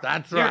 Talk.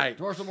 That's Here, right.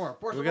 Pour some more.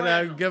 Pour some We're more.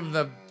 gonna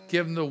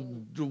give him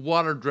the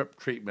water drip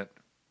treatment.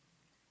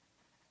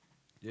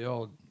 The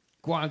old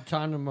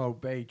Guantanamo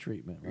Bay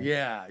treatment. Right?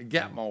 Yeah,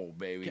 Getmo,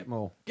 baby. Get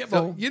Mo. Get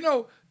So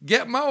Mo.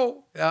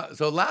 Getmo.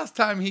 So last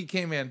time he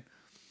came in,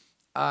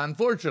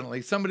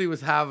 unfortunately, somebody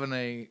was having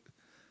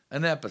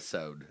an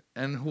episode,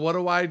 and what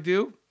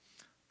do?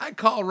 I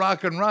call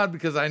Rock and Rod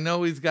because I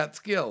know he's got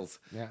skills.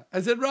 Yeah.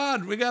 I said,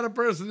 Rod, we got a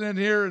person in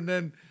here, and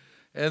then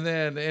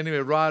anyway,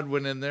 Rod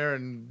went in there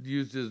and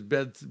used his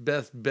best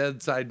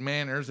bedside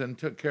manners and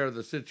took care of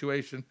the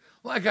situation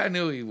like I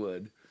knew he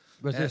would.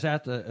 Was this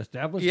at the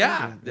establishment?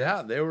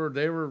 Yeah. They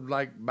were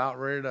like about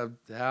ready to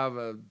have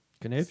a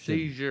Conniption.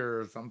 seizure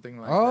or something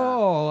like that.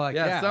 Oh, like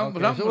Yeah, that.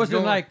 something Okay. So it was wasn't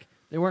going- like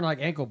they weren't like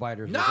ankle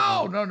biters. or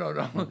No.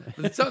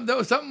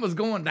 Something was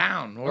going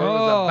down, or it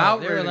was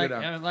about they were ready like to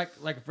go down.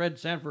 like a Fred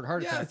Sanford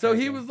heart attack. Yeah, so type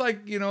he thing. was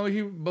like, he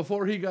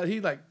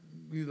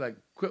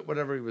quit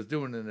whatever he was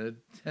doing and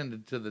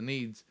attended to the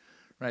needs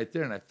right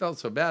there. And I felt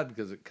so bad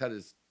because it cut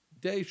his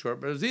day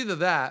short. But it was either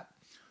that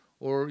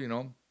or,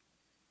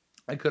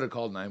 I could have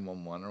called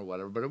 911 or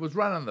whatever, but it was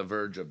right on the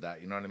verge of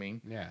that. You know what I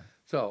mean? Yeah.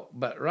 So,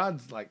 but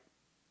Rod's like,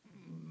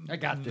 I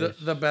got this.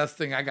 the best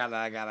thing. I got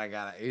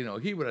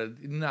it. He would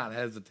have not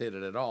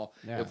hesitated at all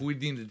Yeah. if we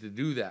needed to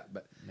do that.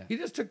 But Yeah. he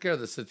just took care of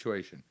the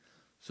situation.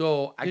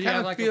 So Did he I have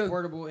kind like of feel a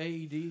portable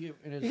AED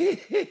in his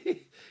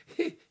he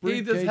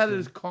just had briefcase?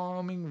 his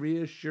calming,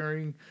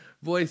 reassuring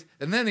voice,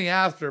 and then he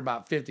asked her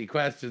about 50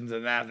 questions,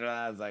 and after that,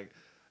 I was like,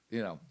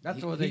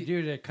 That's what they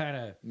do to kind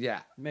of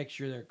Yeah, make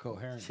sure they're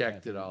coherent.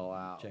 checked it all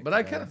out. Checked But it I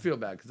all kind of out. feel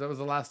bad because that was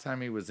the last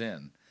time he was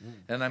in,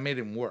 and I made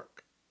him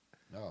work.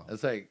 Oh.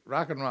 It's like,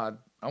 Rock and Rod,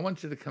 I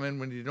want you to come in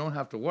when you don't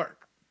have to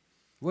work.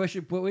 We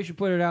should put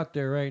it out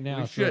there right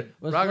now. We should.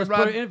 Let's Rock and put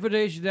Rod- an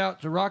invitation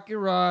out to Rocky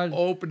Rod.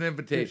 Open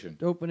invitation.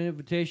 Open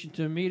invitation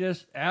to meet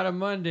us at a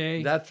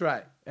Monday That's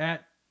right.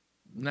 at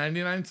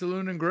 99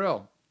 Saloon and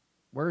Grill,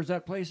 where's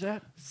that place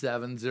at?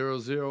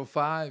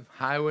 7005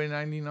 Highway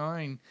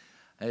 99.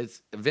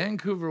 It's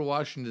Vancouver,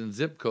 Washington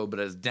zip code, but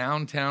it's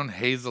downtown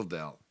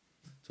Hazeldale.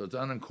 So it's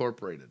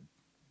unincorporated.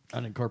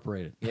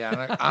 Unincorporated.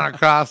 Yeah,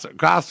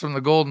 across from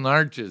the Golden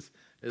Arches.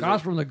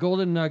 Across from the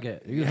Golden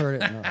Nugget. You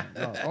heard it.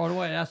 No. Oh, no,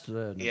 wait, that's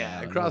the.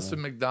 Yeah, no, across no.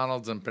 from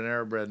McDonald's and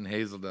Panera Bread in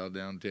Hazeldale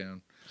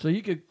downtown. So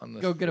you could on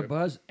the go get a strip.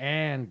 buzz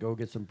and go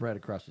get some bread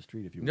across the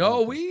street if you No,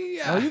 want.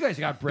 we. Oh, you guys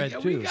got bread yeah,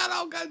 too. We got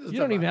all kinds of stuff. You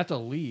don't even have to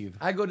leave.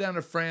 I go down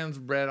to Fran's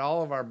Bread.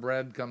 All of our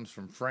bread comes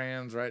from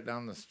Fran's right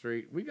down the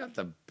street. We got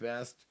the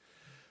best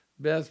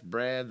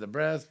bread, the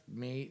best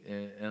meat,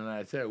 and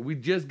I tell you, we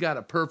just got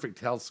a perfect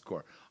health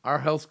score. Our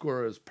health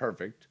score is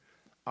perfect.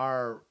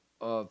 Our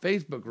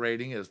Facebook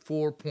rating is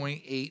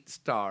 4.8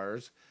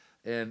 stars,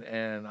 and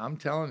I'm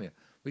telling you,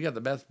 we got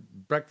the best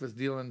breakfast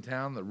deal in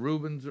town. The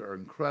Reubens are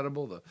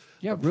incredible. The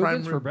Reubens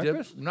prime for rib dip-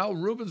 breakfast? No,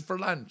 Reubens for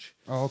lunch,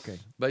 Oh, okay.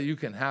 but you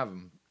can have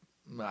them,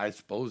 I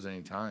suppose,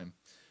 anytime.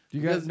 Do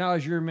you guys Because- now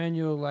is your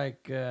menu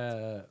like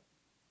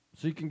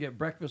so you can get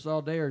breakfast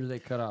all day, or do they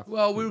cut off?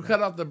 Well, we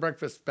cut off the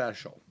breakfast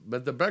special,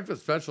 but the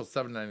breakfast special is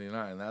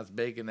 $7.99. That's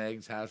bacon,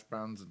 eggs, hash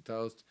browns, and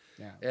toast.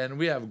 Yeah. And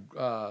we have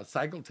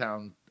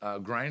Cycletown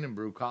Grind and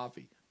Brew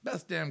coffee,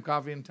 best damn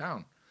coffee in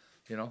town.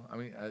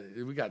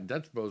 We got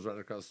Dutch Bros right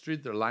across the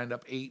street. They're lined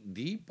up 8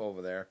 deep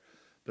over there.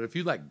 But if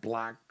you like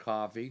black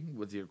coffee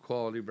with your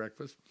quality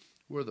breakfast,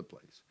 we're the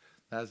place.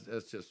 That's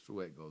just the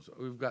way it goes.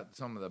 We've got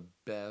some of the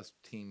best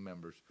team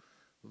members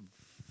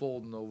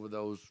folding over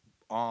those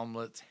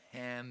omelets,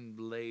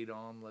 hand-laid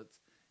omelets.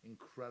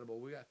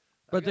 Incredible.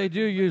 But they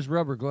do use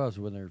rubber gloves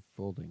when they're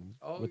folding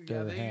Oh with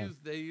yeah, their hands.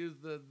 they use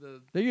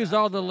the They use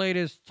all the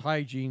latest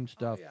hygiene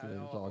stuff. yeah,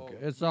 It's all good.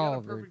 we It's got all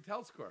a very, perfect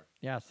health score.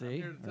 yeah. See,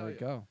 here to there tell we you.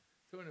 go.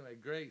 So anyway,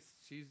 Grace,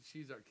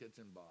 she's our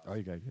kitchen boss. Oh,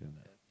 you gotta get in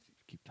there.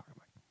 Keep talking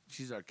about it.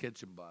 She's our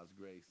kitchen boss,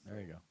 Grace.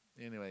 There you go.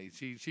 Anyway,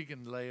 she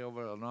can lay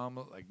over an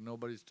omelet like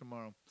nobody's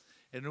tomorrow.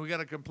 And we got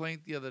a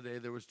complaint the other day.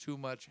 There was too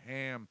much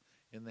ham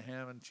in the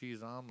ham and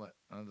cheese omelet.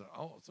 I was like,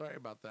 oh, sorry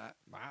about that.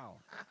 Wow.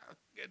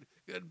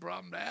 Good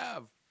problem to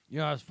have. You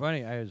know, it's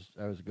funny. I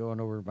was going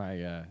over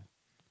my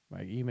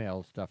my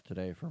email stuff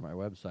today for my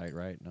website,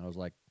 right? And I was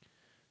like,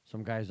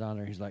 some guy's on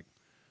there. He's like,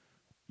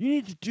 you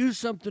need to do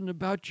something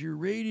about your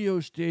radio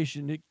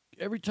station.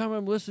 Every time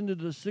I'm listening to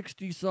the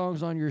 60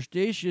 songs on your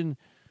station,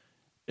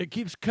 it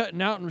keeps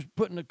cutting out and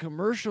putting a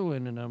commercial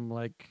in. And I'm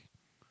like,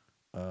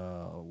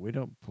 we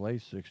don't play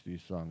 60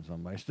 songs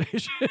on my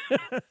station.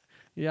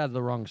 He had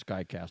the wrong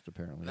Skycast,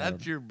 apparently.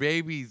 That's your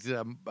baby's,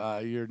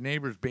 your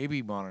neighbor's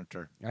baby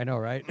monitor. I know,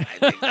 right?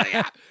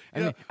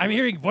 Yeah. I'm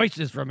hearing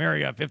voices from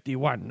Area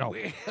 51. No.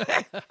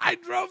 I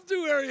drove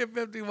through Area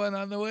 51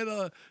 on the way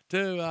to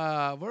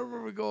where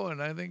were we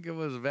going? I think it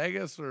was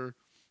Vegas or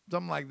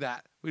something like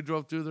that. We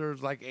drove through. There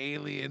was like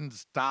alien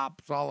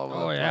stops all over the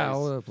Oh, place. yeah,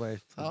 all over the place.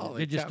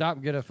 Holy Did you cow. stop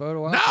and get a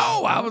photo of No,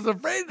 it? I was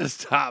afraid to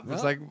stop. It's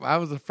No? like I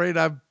was afraid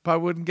I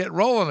probably wouldn't get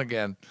rolling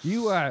again.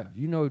 You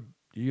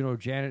know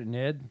Janet and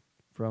Ed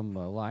from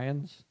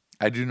Lions?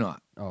 I do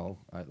not. Oh,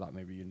 I thought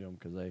maybe you knew them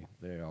because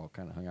they all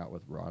kind of hung out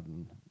with Rod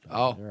and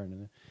Oh.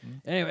 Darren.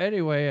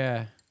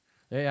 Anyway,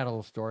 they had a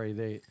little story.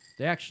 They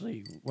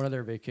actually, one of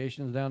their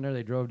vacations down there,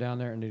 they drove down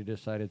there and they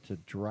decided to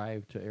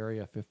drive to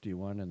Area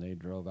 51 and they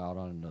drove out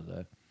onto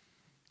the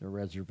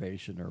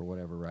reservation or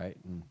whatever, right?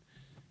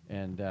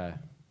 And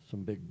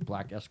some big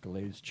black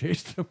Escalades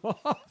chased them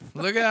off.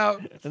 Look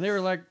out. And they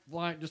were like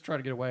flying, just trying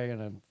to get away, and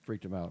then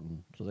freaked them out,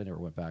 and so they never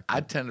went back.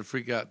 I tend to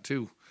freak out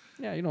too.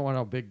 Yeah, you don't want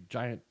a big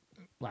giant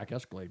black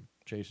Escalade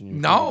chasing you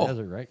No. through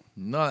the desert, right?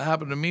 No, it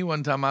happened to me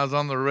one time. I was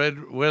on the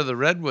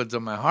redwoods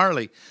on my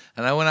Harley,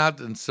 and I went out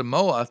in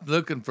Samoa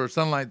looking for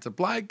Sunlight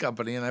Supply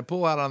Company, and I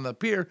pull out on the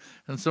pier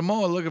in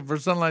Samoa looking for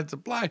Sunlight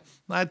Supply. And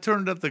I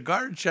turned at the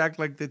guard shack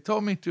like they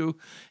told me to,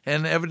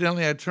 and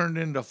evidently I turned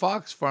into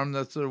Fox Farm.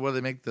 That's where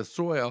they make the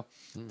soil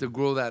to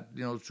grow that,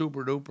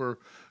 super duper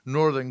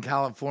Northern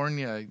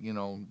California,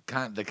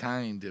 the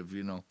kind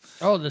of,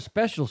 Oh, the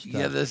special stuff.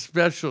 Yeah, the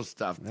special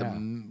stuff, the Yeah.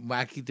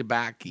 wacky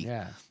tobacco.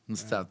 Yeah. And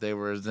stuff. They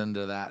were as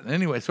into that. And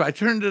anyway, so I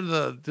turned to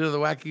the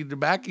wacky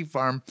tobacco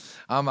farm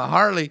on my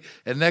Harley,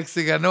 and next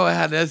thing I know, I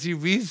had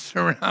SUVs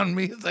surround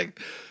me. It's like,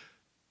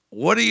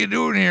 what are you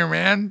doing here,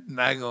 man?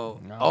 And I go,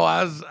 No.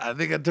 I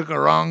think I took a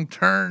wrong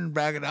turn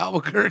back in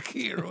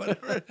Albuquerque or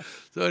whatever.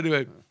 So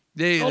anyway,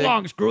 So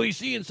long, Screwy.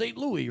 See you in St.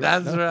 Louis. Right?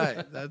 That's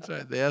right. That's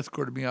right. They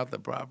escorted me off the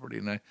property,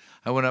 and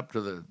I went up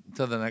to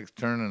the next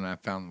turn, and I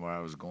found where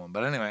I was going.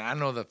 But anyway, I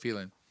know the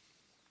feeling.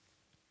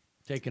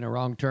 Taking a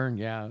wrong turn,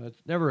 yeah, that's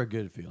never a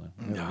good feeling.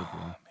 Never a good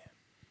feeling.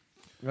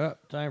 Man.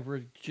 Time for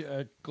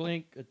a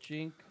clink, a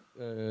chink.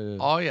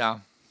 Oh yeah.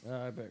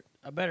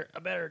 I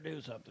better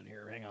do something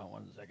here. Hang on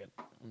 1 second.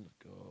 Let's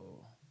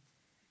go.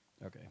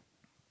 Okay.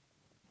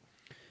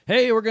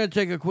 Hey, we're gonna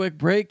take a quick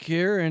break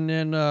here, and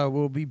then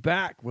we'll be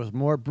back with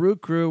more Brew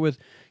Crew with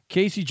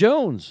Casey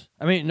Jones.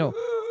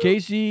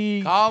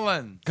 Casey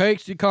Collins.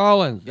 Casey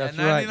Collins. That's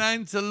yeah, right.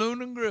 99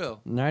 Saloon and Grill.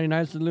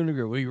 99 Saloon and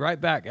Grill. We'll be right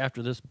back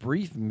after this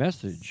brief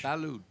message.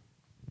 Salud.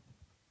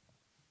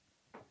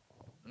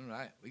 All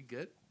right, we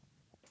good.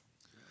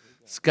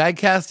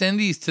 Skycast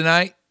Indies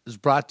tonight is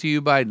brought to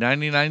you by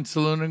 99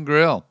 Saloon and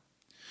Grill.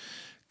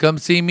 Come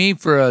see me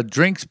for a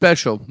drink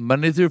special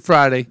Monday through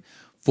Friday,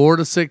 4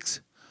 to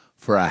 6,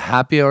 for a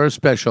happy hour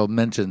special.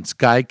 Mention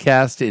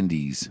Skycast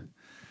Indies.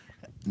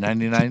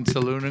 99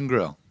 Saloon and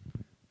Grill.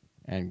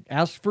 And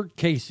ask for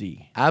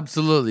Casey.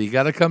 Absolutely. You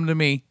got to come to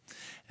me,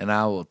 and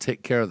I will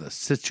take care of the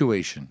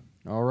situation.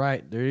 All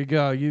right, there you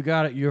go. You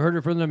got it. You heard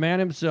it from the man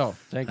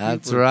himself. Thank you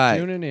That's for right.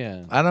 tuning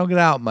in. I don't get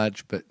out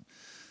much, but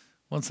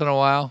once in a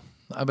while,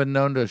 I've been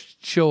known to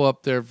show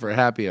up there for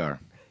happy hour.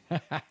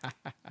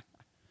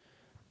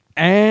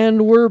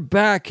 And we're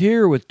back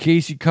here with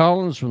Casey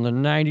Collins from the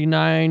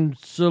 99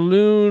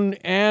 Saloon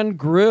and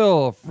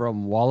Grill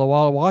from Walla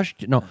Walla,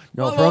 Washington. No,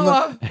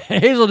 Walla from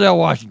Hazeldale,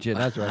 Washington.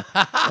 That's right.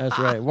 That's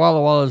right.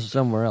 Walla Walla is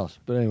somewhere else.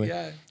 But anyway.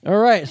 Yeah. All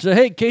right. So,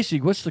 hey, Casey,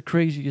 what's the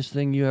craziest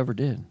thing you ever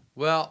did?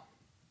 Well,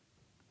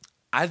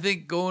 I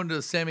think going to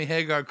a Sammy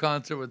Hagar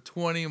concert with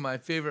 20 of my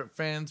favorite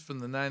fans from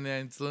the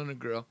 99 Saloon and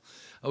Grill.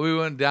 We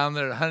went down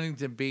there at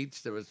Huntington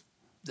Beach. There was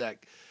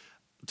like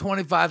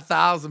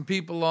 25,000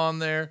 people on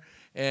there.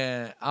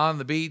 And on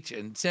the beach,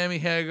 and Sammy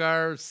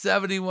Hagar,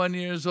 71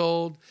 years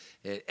old,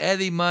 and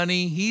Eddie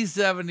Money, he's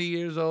 70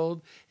 years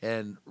old,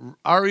 and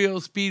REO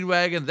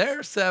Speedwagon,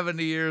 they're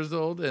 70 years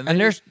old, and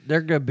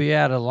they're going to be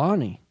at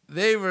Alani.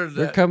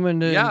 They're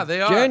coming to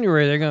they are.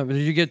 January. They're going. Did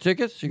you get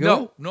tickets? You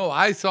go? No,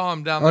 I saw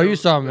them down Oh, there. you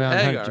saw him with down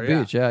Hagar,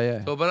 Huntington Beach.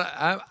 Yeah. So, but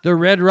I The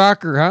Red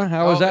Rocker, huh?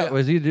 How was Oh, that?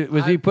 yeah.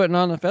 Was he putting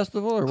on the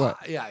festival or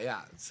what?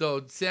 yeah.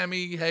 So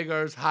Sammy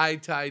Hagar's High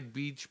Tide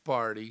Beach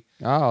Party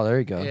Oh, there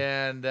you go.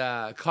 and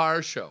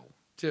car show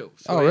too.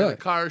 So Oh, we had really? a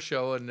car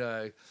show,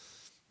 and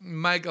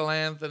Michael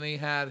Anthony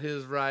had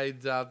his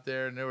rides out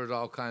there, and there was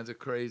all kinds of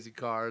crazy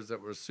cars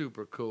that were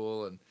super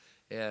cool, and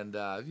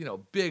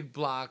big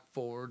block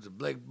Fords and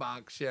big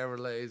block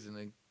Chevrolets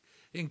and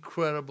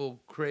incredible,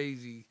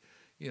 crazy,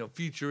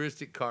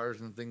 futuristic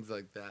cars and things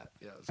like that.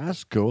 Yeah,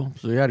 That's cool.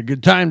 So you had a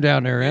good time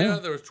down there, yeah, eh?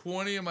 there was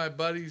 20 of my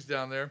buddies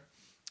down there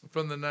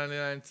from the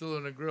 99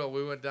 Saloon and Grill.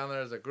 We went down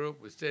there as a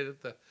group. We stayed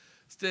at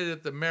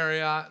the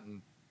Marriott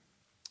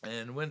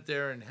and went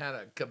there and had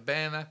a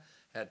cabana,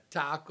 had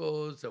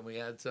tacos, and we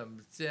had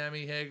some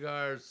Sammy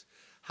Hagar's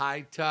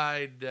High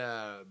Tide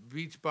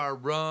Beach Bar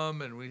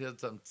rum, and we had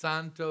some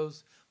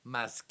Santos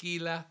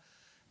Masquila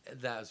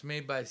that was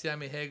made by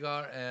Sammy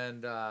Hagar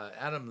and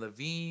Adam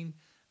Levine.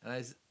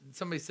 And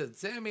somebody said,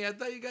 Sammy, I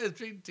thought you guys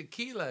drink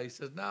tequila. He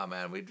says, no,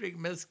 man, we drink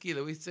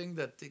mezquila. We sing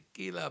the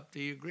tequila up to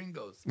you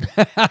gringos.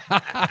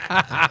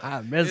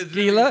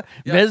 Mezquila?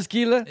 Yeah.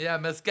 Mezquila? Yeah,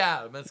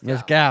 mezcal.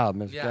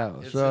 Mezcal. Yeah,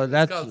 So it's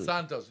that's. called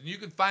Santos. And you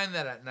can find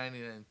that at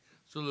 99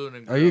 Saloon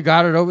and Oh, Grill. you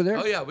got it over there?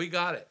 Oh, yeah, we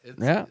got it. It's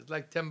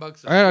like $10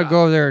 a I gotta shot.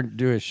 go over there and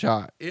do a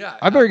shot. Yeah.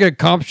 I better get a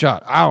comp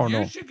shot. I don't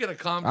know. You should get a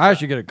comp I shot.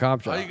 should get a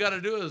comp All shot. you got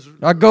to do is...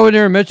 I'll go in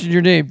there and mention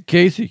your name,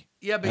 Casey.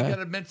 Yeah, but you got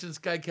to mention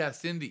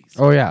Skycast Indies.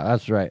 Oh, yeah,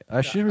 that's right.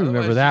 I should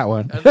remember that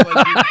one.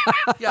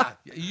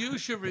 You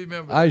should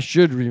remember I that.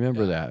 should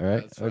remember that,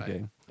 right? that's right.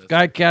 Okay. That's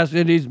Skycast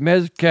Indies,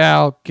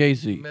 Mezcal,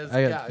 Casey. Mezcal,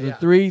 I got the yeah.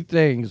 three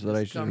things that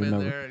I Just should come in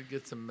remember. there and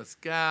get some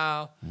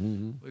mezcal.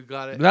 We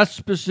got it. That's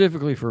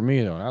specifically for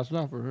me, though. That's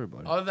not for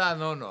everybody. Oh,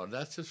 no.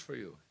 That's just for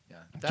you. Yeah.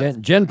 That's,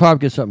 Gen Pop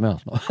gets something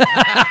else. No.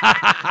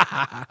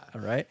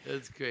 All right.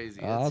 it's crazy.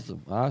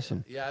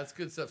 Awesome. Yeah, it's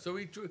good stuff. So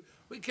we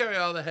carry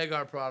all the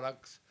Hagar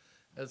products,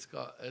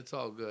 It's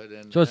all good.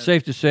 And So it's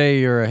safe to say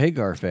you're a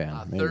Hagar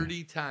fan. maybe.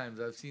 30 times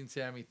I've seen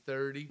Sammy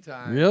 30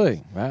 times.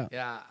 Really? Wow.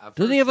 Yeah.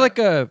 Doesn't he have like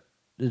a?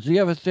 Does he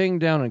have a thing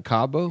down in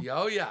Cabo?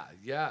 Oh yeah.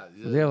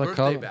 Does he have a Birthday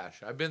color?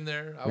 bash. I've been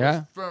there. I Yeah?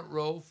 was front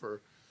row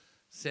for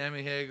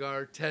Sammy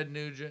Hagar, Ted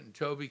Nugent, and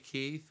Toby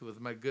Keith with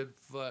my good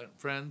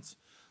friends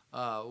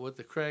with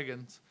the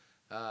Cragans.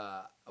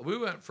 We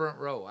went front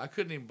row. I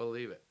couldn't even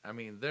believe it. I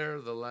mean,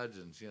 they're the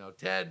legends. You know,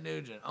 Ted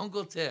Nugent,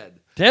 Uncle Ted.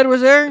 Ted was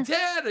there.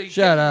 Ted, are you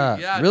Shut kidding me? up.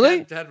 Yeah,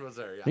 Really? Ted was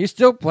there. Yeah. He's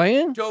still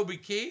playing. Toby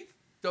Keith.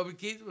 Toby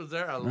Keith was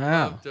there. I Wow.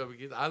 love Toby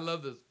Keith. I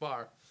love this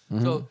bar.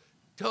 Mm-hmm. So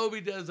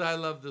Toby does I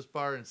Love This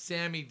Bar, and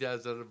Sammy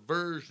does a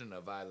version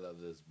of I Love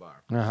This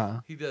Bar. Uh-huh.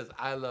 He does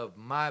I Love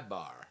My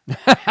Bar.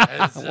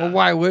 Well,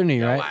 why wouldn't he?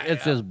 yeah, Right? why-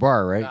 It's yeah. his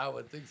bar, right? I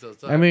would think so.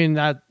 So I mean,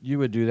 that you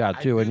would do that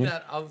I too, do wouldn't you?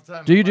 that all the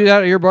time. Do you do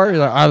that at your bar? You're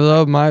like, I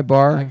love my I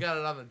bar. got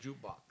it on the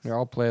jukebox. Here,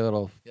 I'll play a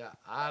little. Yeah,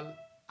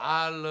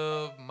 I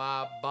love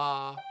my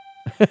bar,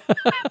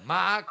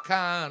 my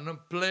kind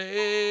of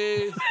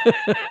place.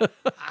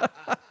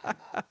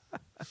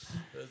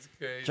 That's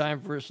crazy.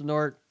 Time for a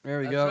snort. There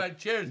we That's go. right.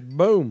 Cheers.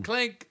 Boom.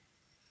 Clink.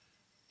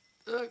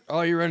 Look,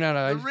 Oh, you ran out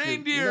of the ice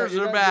cube. reindeers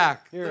You're are not-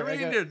 back. Here, The I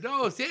got- reindeer.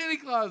 No, Santa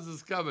Claus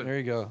is coming. There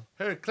you go.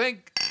 Here,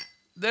 clink.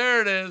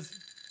 There it is.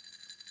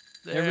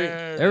 There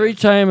it Every is.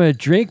 time a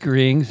drink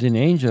rings, an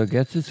angel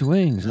gets its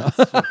wings.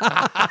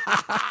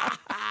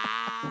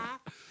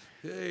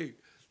 Hey,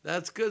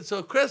 that's good.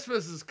 So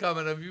Christmas is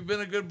coming. Have you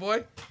been a good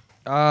boy?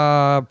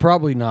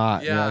 Probably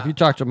not. Yeah. If you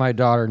talk to my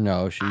daughter,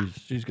 no,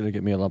 she's gonna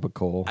get me a lump of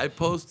coal. I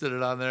posted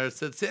it on there. It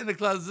said, Santa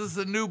Claus, this is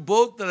a new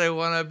boat that I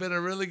won. I've been a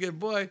really good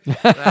boy. And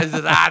I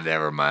said,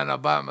 never mind. I'll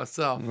buy it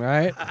myself.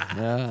 Right?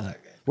 Yeah.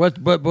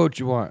 What boat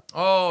you want?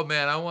 Oh,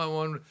 man, I want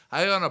one.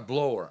 I want a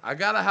blower. I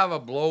got to have a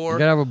blower. You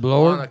gotta have a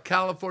blower? On a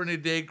California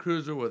Day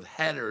Cruiser with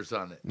headers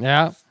on it.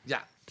 Yeah. Yeah.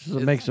 Just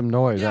to make some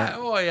noise. Yeah. Right?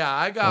 Oh, yeah.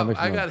 I That makes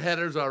got noise.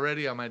 headers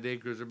already on my Day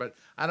Cruiser, but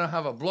I don't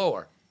have a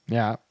blower.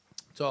 Yeah.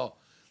 So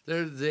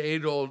there's the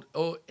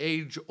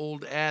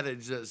age-old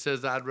adage that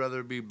says I'd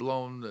rather be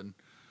blown than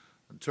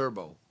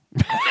turbo.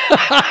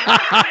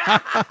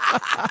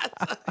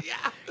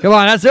 Come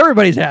on, that's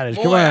everybody's adage.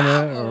 Come Boy, on,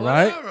 whatever,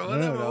 right?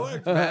 Whatever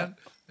works, man.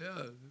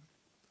 Yeah.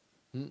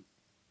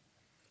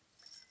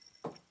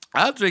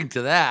 I'll drink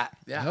to that.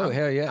 Yeah. Oh,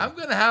 hell yeah. I'm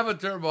gonna have a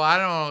turbo. I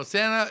don't know,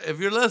 Santa. If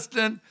you're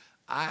listening,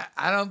 I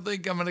don't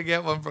think I'm gonna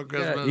get one for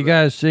Christmas. You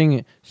gotta sing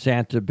it.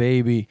 Santa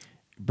baby,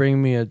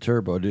 bring me a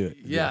turbo. Do it.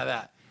 Yeah,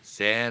 that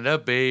Santa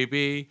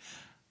baby,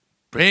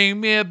 bring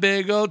me a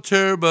big old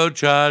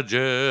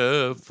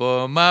turbocharger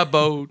for my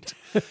boat.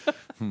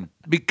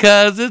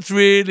 Because it's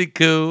really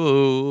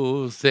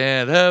cool,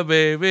 Santa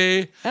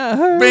baby. I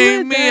heard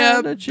Bring it me down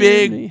a the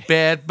big chimney.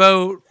 bad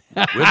boat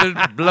with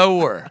a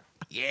blower.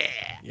 Yeah.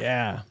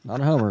 Yeah, not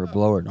a Hummer, a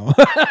blower. No.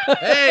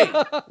 Hey.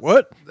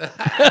 What?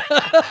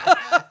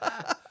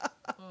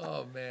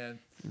 Oh man.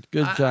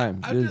 Good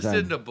time. I'm Good just time.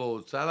 into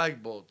boats. I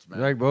like boats, man.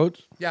 You like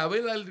boats? Yeah,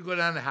 we like to go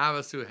down to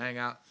Havasu, hang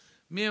out.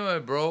 Me and my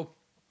bro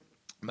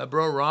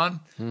Ron.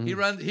 He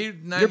runs. He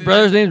Mm-hmm. Your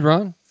brother's name's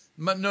Ron?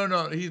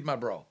 No, he's my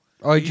bro.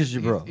 Oh, he's just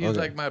your bro. He's Okay.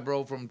 like my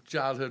bro from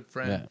childhood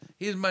friend. Yeah.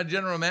 He's my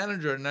general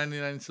manager at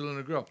 99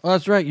 Saloon Grill. Oh,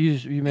 that's right.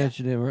 You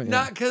mentioned him, right?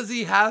 Not because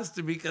he has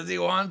to be, because he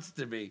wants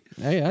to be.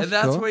 Hey, that's and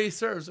that's cool. where he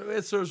serves. So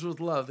it serves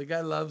with love. The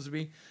guy loves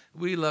me.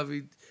 We love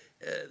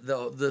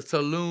the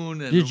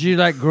saloon. And Did you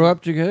like grow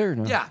up together? Or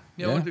no? Yeah.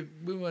 Yeah?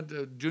 We went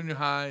to junior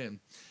high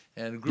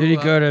and grew Did he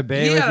up. go to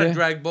Bay He with had a you?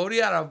 drag boat. He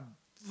had a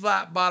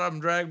flat bottom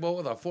drag boat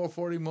with a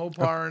 440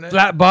 Mopar in it.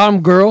 Flat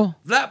bottom girl.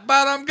 Flat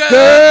bottom girl.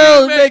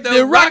 Girls you make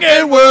the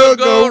rocket world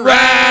go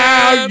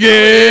round.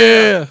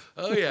 Yeah.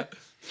 Oh yeah.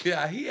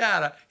 Yeah, he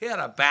had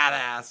a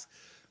badass.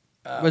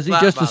 Was he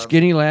flat just a bottom.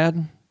 skinny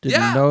lad?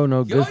 Didn't know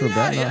no good Oh, from yeah,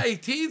 bad. yeah. No. He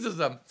teases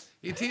them.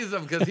 He teases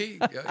them because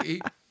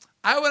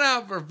I went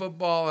out for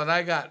football and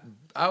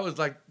I was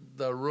like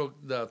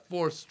the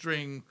fourth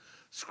string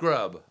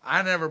scrub.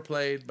 I never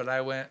played, but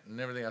I went and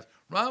everything else.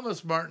 Ron was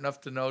smart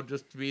enough to know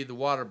just to be the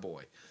water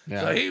boy.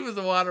 Yeah. So he was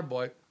the water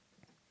boy,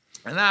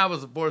 and I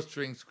was the fourth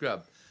string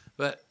scrub.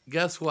 But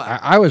guess what?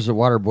 I was the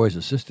water boy's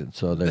assistant,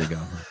 so there you go.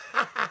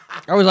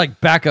 I was like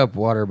backup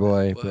water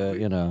boy, but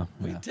we- you know.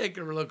 we Yeah. take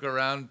a look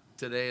around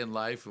today in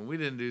life, and we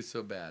didn't do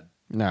so bad.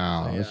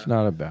 No, Yeah. it's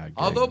not a bad gig.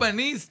 Although my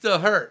knees still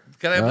hurt.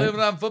 Can I Right. blame it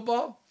on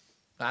football?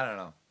 I don't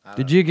know.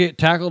 Did you get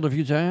tackled a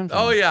few times?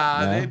 Oh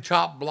yeah, Yeah. they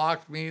chop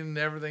blocked me and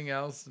everything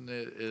else, and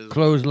it is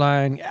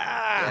Clothesline.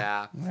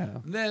 yeah. Yeah.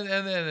 And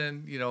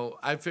then you know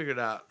I figured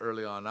out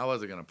early on I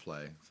wasn't gonna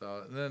play,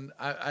 so then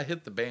I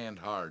hit the band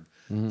hard.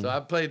 So I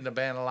played in the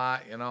band a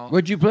lot, you know.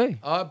 What'd you play?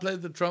 Oh, I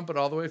played the trumpet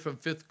all the way from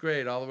 5th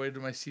grade all the way to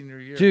my senior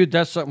year. Dude,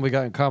 that's something we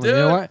got in common. Dude,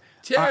 You know what?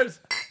 cheers.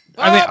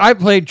 I mean, I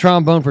played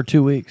trombone for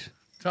 2 weeks.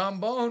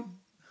 Trombone.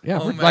 Yeah,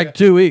 Oh for my like God.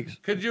 2 weeks.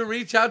 Could you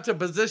reach out to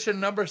position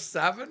number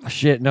 7?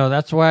 Shit, no,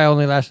 that's why I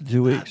only lasted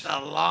 2 weeks. That's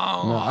a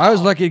long. No, I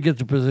was lucky to get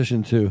to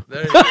position 2.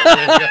 There you go.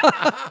 There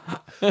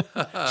you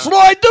go.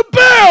 Slide the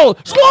bell!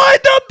 Slide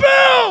the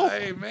bell!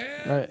 Hey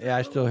man. Yeah,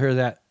 I still hear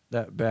that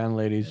band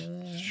lady's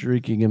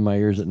shrieking in my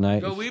ears at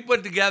night. So we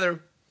put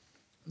together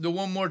the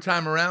One More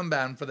Time Around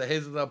band for the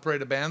Hazeldale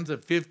Parade of Bands, the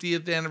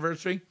 50th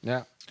anniversary.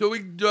 Yeah. So we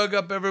dug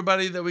up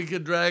everybody that we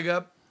could drag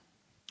up,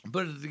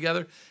 put it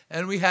together,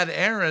 and we had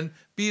Aaron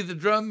be the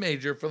drum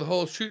major for the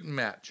whole shooting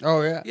match.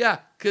 Oh, yeah. Yeah,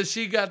 because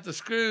she got the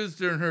screws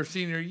during her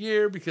senior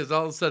year because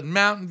all of a sudden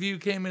Mountain View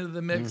came into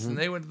the mix and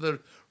they went to the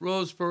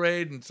Rose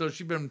Parade. And so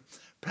she'd been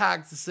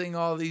practicing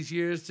all these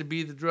years to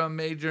be the drum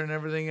major and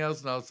everything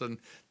else. And all of a sudden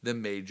the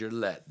major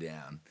let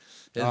down.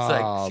 It's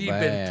like she's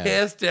been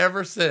pissed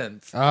ever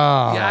since.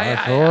 Oh,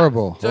 that's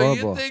horrible. So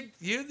horrible.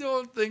 you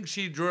don't think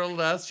she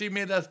drilled us. She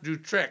made us do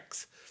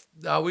tricks.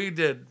 We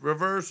did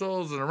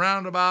reversals and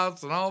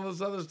roundabouts and all this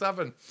other stuff.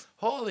 And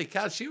holy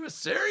cow, she was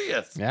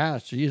serious. Yeah,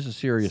 she's a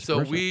serious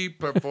person. So we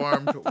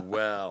performed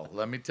well,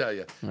 let me tell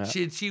you. Yeah.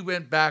 She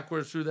went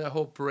backwards through that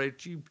whole parade.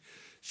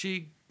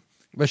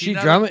 But she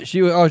not- drum it.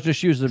 She was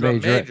the Drum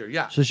major. major,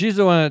 yeah. So she's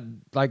the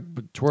one that,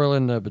 like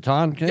twirling the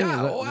baton. Thing? Yeah,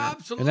 Is that- oh,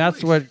 absolutely. And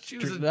that's what She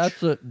was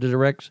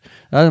directs.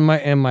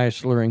 Am I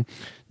slurring?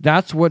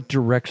 That's what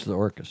directs the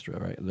orchestra,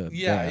 right?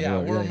 Yeah.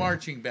 We're a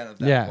marching band at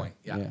that point.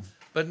 Yeah.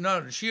 But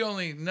no, she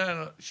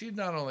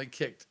not only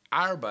kicked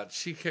our butt,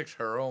 she kicked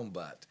her own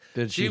butt.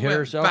 Did she hit went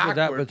herself with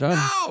that backward.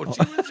 baton? No,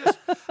 she was just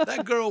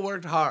that girl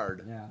worked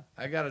hard. Yeah.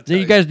 I gotta tell Do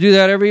you guys do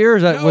that every year? Or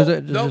is that No, was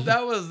it? no,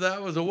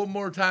 that was a One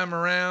More Time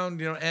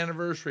Around,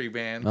 anniversary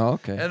band. Oh,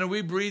 okay. And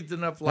we breathed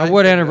enough life. Now,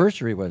 what into it.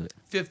 anniversary was it?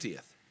 50th.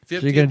 So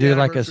you're gonna do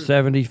like a anniversary.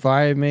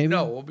 75, maybe?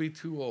 No, we'll be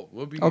too old.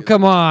 We'll be. Oh,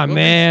 come on, we'll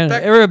be man!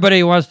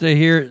 Everybody wants to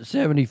hear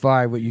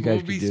 75. What you guys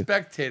We'll be can do?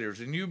 spectators,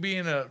 and you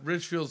being a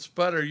Richfield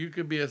Sputter, you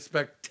could be a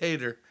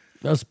spectator.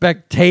 A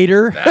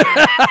spectator?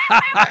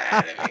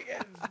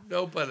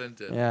 No pun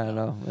intended. Yeah, I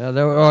know. Yeah,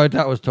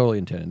 that was totally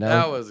intended.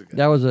 That was a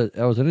good-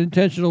 that was an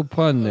intentional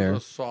pun there. It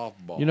was a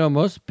softball.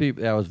 Most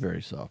people. That was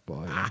very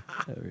softball. Yeah.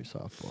 Very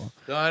softball.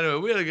 So anyway,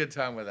 we had a good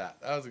time with that.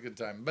 That was a good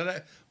time.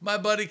 But my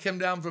buddy came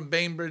down from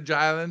Bainbridge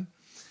Island,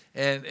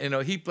 and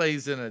he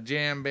plays in a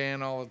jam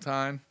band all the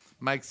time.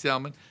 Mike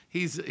Selman.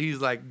 He's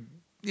like,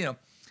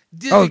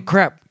 Dizzy. Oh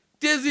crap!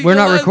 Dizzy. We're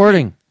not Gillespie.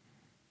 recording.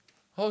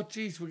 Oh,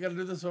 jeez, we got to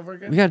do this over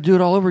again? We got to do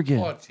it all over again.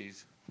 Oh,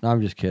 jeez. No, I'm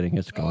just kidding.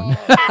 It's going.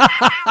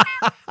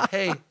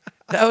 Hey,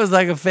 that was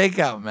like a fake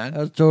out, man.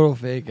 That's total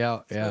fake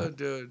out. Yeah, Oh,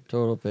 dude.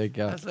 total fake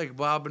out. That's like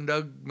Bob and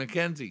Doug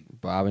McKenzie.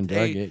 Bob and Doug.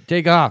 Hey,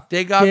 Take off.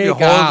 Take off your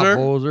hoser.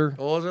 Hoser.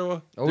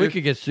 Hoser. Oh, we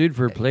could get sued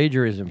for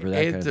plagiarism for that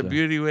kind of It's a stuff.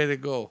 beauty way to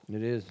go.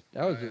 It is.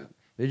 That was.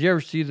 Did you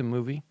ever see the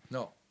movie?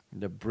 No.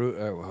 The brew.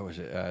 What was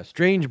it?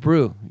 Strange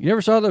Brew. You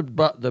never saw the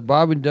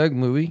Bob and Doug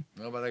movie?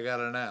 No, but I got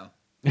it now.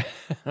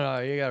 Oh,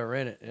 you gotta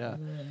rent it. Yeah.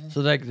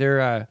 So like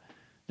their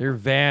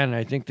van,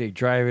 I think they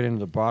drive it into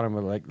the bottom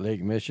of like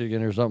Lake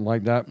Michigan or something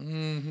like that,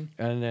 Mm-hmm.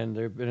 and then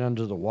they've been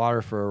under the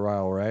water for a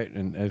while, right?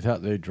 And I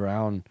thought they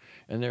drowned,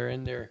 and they're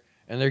in there.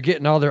 And they're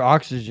getting all their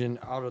oxygen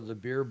out of the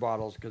beer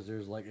bottles because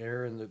there's like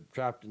air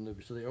trapped in the.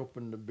 So they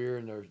open the beer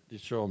and they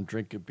show them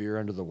drinking beer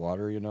under the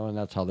water, and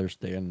that's how they're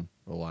staying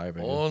alive.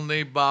 I guess.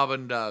 Only Bob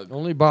and Doug.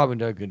 Only Bob and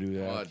Doug can do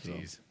that. Oh, so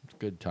jeez. it's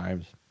good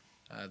times.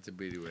 That's a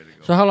beauty way to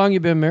go. So how long you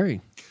been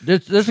married?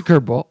 This a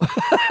curveball.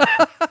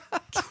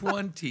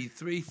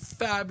 23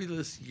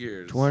 fabulous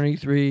years.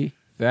 23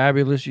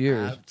 fabulous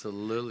years.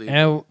 Absolutely.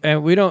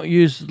 And we don't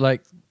use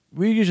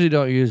we usually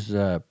don't use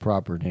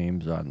proper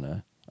names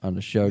on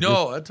the show.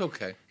 No, that's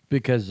okay.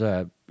 Because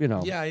Yeah.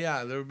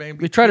 There may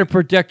be we try to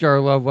protect our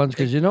loved ones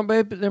because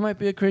maybe there might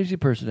be a crazy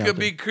person out could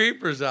there. be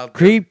creepers out there.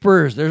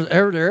 Creepers. They're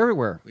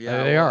everywhere.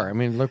 Yeah, they well. are. I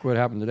mean, look what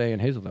happened today in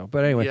Hazeltown.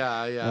 But anyway,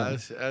 Yeah.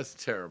 That's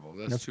terrible.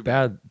 That's too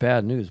bad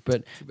news.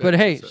 But bad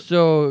hey, to say.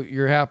 so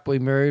you're happily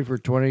married for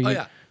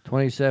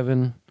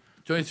 27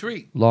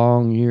 23.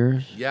 long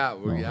years. Yeah,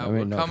 we're No, I mean,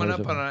 we're no, coming up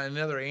 27. on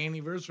another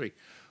anniversary.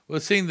 We'll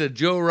sing the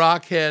Joe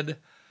Rockhead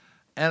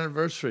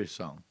anniversary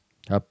song.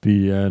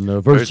 Happy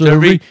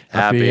anniversary,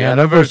 Happy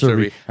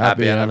anniversary,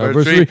 happy happy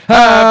anniversary,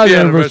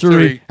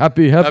 anniversary,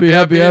 happy happy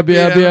anniversary, happy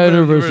happy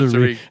anniversary,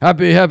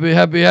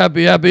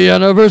 happy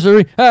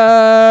anniversary,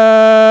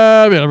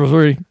 happy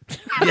anniversary.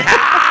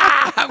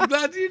 Yeah, I'm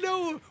glad you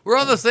know we're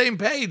on the same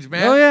page,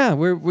 man. Oh yeah,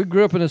 we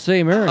grew up in the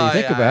same area. Oh, You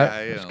think yeah, about yeah,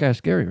 it, you it's know. kind of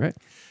scary, right?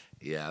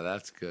 Yeah,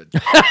 that's good.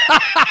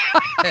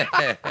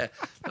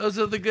 Those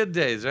are the good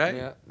days,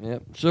 right? Yeah.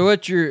 So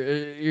what's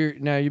your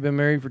now you've been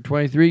married for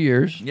 23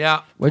 years.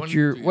 Yeah. What's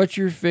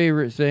 22. your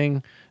favorite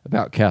thing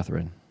about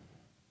Catherine?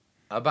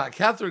 About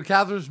Catherine?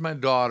 Catherine's my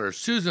daughter.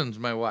 Susan's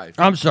my wife.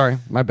 I'm sorry,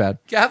 my bad.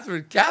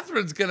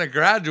 Catherine's gonna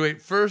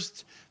graduate,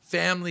 first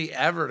family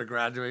ever to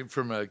graduate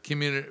from a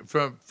community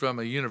from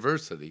a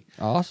university,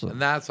 Awesome.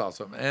 and that's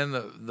awesome. And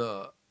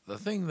the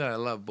thing that I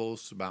love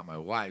most about my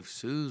wife,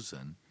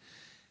 Susan,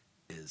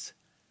 is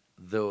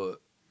the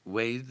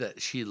way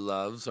that she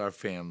loves our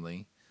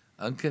family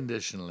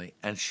unconditionally,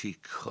 and she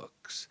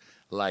cooks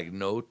like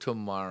no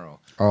tomorrow.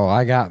 Oh,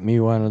 I got me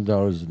one of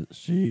those.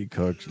 She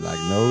cooks like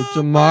no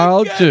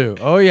tomorrow too.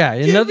 Oh yeah,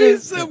 Give me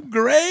some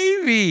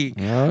gravy.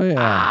 Oh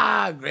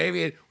yeah.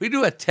 Gravy. We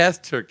do a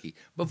test turkey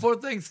before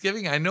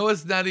Thanksgiving. I know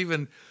it's not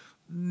even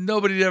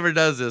nobody ever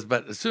does this,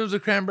 but as soon as the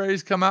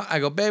cranberries come out, I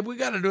go, babe, we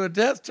got to do a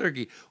test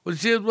turkey. Well,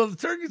 she said, well, the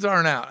turkeys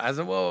aren't out. I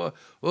said, well,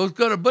 let's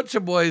go to Butcher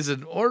Boys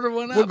and order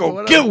one out. We'll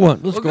go kill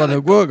one.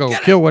 We'll go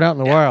kill one out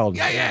in the wild.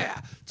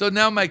 Yeah. So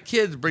now my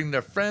kids bring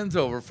their friends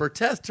over for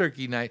test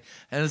turkey night,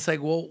 and it's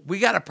like, well, we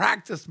got to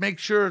practice, make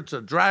sure it's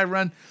a dry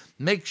run,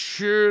 make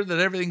sure that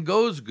everything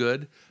goes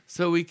good,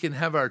 so we can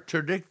have our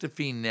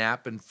terdictophine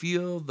nap and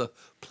feel the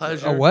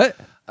pleasure. A what?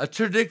 A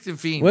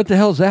terdictophine. What the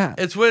hell's that?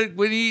 It's when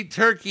you eat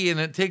turkey and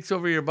it takes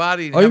over your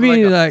body and Oh, you you have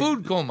mean like a like-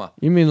 food coma.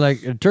 You mean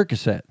like a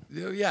Turkicet?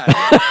 Yeah.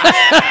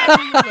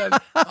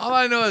 All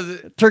I know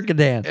is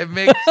Turkidan,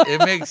 it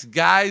makes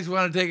guys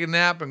want to take a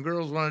nap and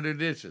girls want to do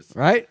dishes.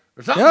 right?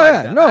 Or something like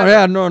that. No, I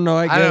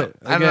get it.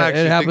 I don't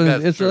actually it think happens.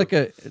 that's It's true. like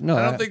a no.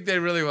 I don't think they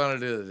really want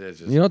to do the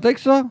dishes. You don't think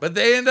so? But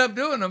they end up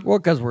doing them. Well,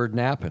 because we're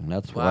napping.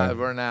 That's why. Why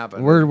we're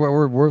napping. We're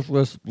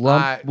worthless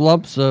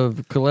lumps of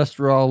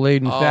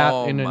cholesterol-laden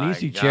fat in an my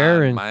easy God,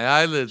 chair, and my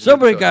eyelids.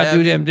 somebody get so got to do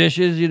heavy. them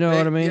dishes. You know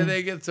what I mean? Yeah,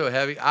 they get so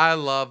heavy. I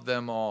love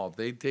them all.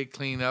 They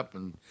clean up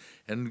and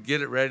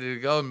get it ready to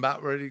go and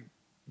about ready.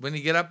 When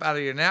you get up out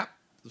of your nap,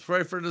 it's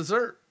ready for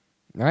dessert.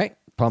 Right?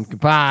 Pumpkin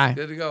pie.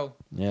 Good to go.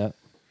 Yeah.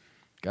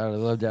 Gotta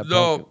love that.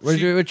 No,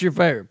 pumpkin. What's your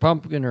favorite,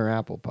 pumpkin or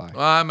apple pie?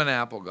 Well, I'm an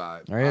apple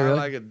guy. Are you I really?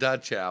 like a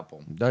Dutch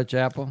apple. Dutch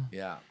apple.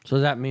 Yeah. So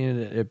does that mean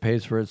it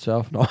pays for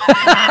itself? No.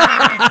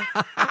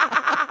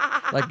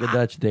 Like a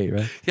Dutch date,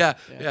 right? Yeah.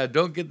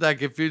 Don't get that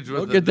confused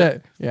with Don't get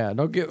that. Yeah,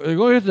 don't get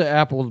the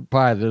apple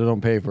pie that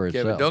don't pay for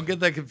Yeah, itself. but don't get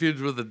that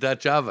confused with the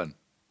Dutch oven.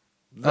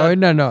 Oh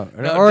no.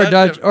 Or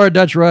that's a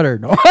Dutch rudder.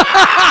 No.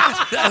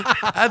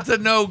 That's a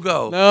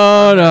no-go.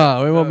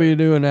 No, we won't be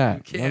doing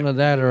that. can't None of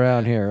that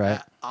around here, right?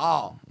 At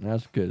all.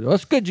 That's good. Well,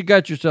 it's good you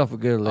got yourself a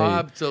good lady.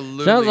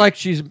 Absolutely. Sounds like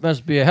she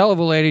must be a hell of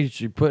a lady.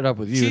 She put up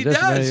with you. She this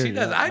many does. years. She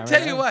does. Yeah, I all tell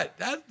right. you what.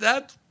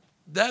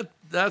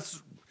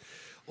 That's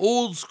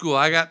old school.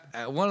 I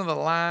got one of the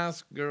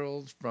last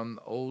girls from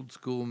the old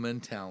school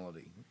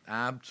mentality.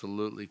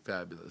 Absolutely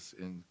fabulous.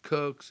 And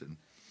cooks and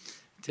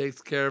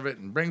takes care of it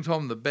and brings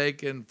home the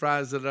bacon,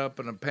 fries it up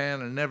in a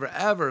pan, and never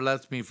ever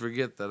lets me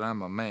forget that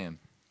I'm a man.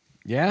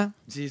 Yeah?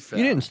 She's You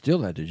fabulous. didn't steal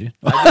that, did you?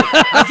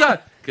 I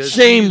thought, 'cause she's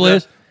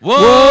Shameless. a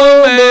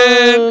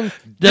woman.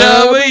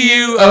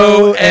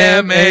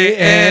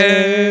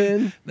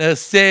 WOMAN. Now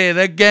say it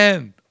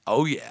again.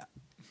 Oh yeah.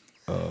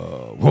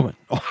 Woman.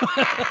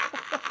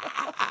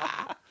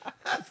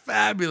 That's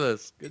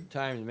fabulous. Good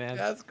times, man.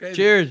 That's crazy.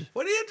 Cheers.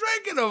 What are you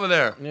drinking over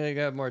there? Yeah, you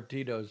got more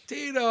Tito's.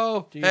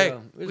 Tito. Tito. Hey,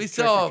 This we is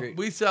trick or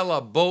treat. sell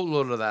a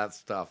boatload of that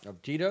stuff.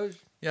 Of Tito's?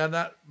 Yeah,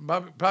 not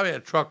probably a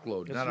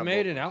truckload. It's not a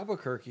made boat. in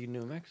Albuquerque,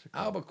 New Mexico.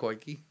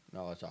 Albuquerque.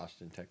 No, it's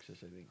Austin, Texas,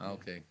 I think.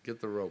 Okay, get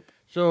the rope.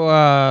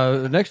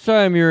 So next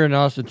time you're in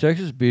Austin,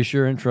 Texas, be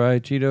sure and try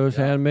Tito's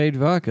Handmade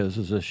Vodka. This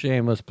is a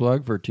shameless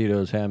plug for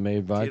Tito's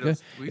Handmade Vodka.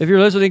 Tito's. If you're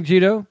listening,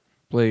 Tito,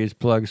 please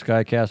plug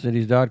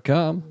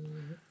skycastcities.com.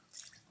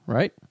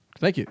 Right?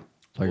 Thank you.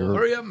 Well,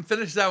 hurry up and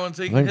finish that one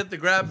so you can hit the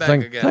grab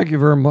bag again. Thank you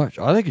very much.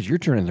 I think it's your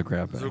turn in the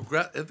grab bag. So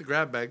hit the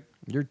grab bag.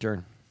 Your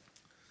turn.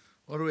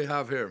 What do we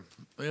have here?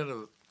 We had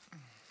a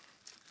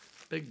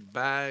big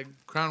bag,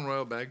 Crown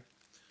Royal bag.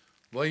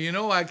 Well, you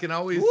know, I can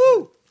always,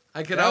 Woo!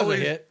 I can That was a always,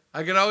 hit.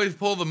 I can always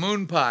pull the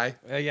moon pie.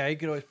 Yeah, you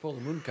could always pull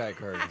the moon kai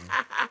card.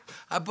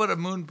 I put a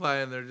moon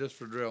pie in there just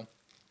for drill.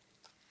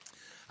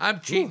 I'm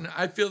cheating.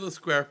 I feel the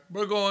square.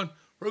 We're going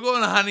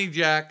to Honey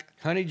Jack.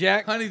 Honey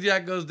Jack? Honey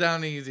Jack goes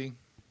down easy.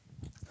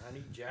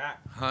 Honey Jack.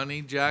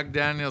 Honey Jack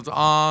Daniels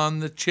on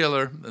the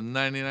chiller, the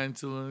 99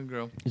 cylinder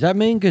grill. Is that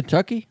made in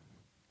Kentucky?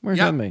 Where's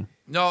Yeah. that made?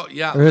 No,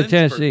 yeah, Or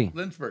Tennessee?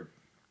 Lynchburg.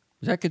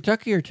 Is that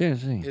Kentucky or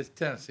Tennessee? It's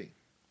Tennessee.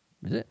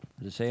 Is it?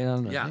 Does it say it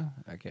on the Yeah. thing?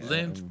 I can't.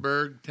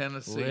 Lynchburg,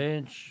 Tennessee.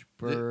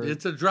 Lynchburg.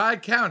 It's a dry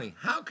county.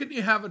 How can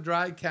you have a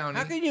dry county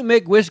How can you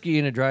make whiskey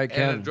in a dry and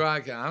county? a dry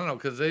county? I don't know,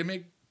 because they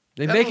make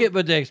it,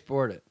 but they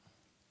export it.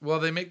 Well,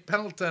 they make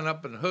Pendleton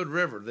up in Hood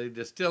River. They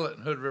distill it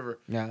in Hood River.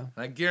 Yeah. And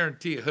I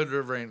guarantee you, Hood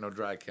River ain't no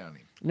dry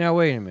county. Now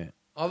wait a minute.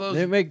 All those,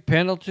 They make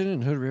Pendleton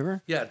and Hood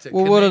River. yeah, it's a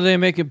Well, what do they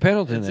make in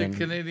Pendleton It's then? a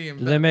Canadian.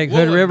 Do they make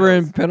Hood woolen River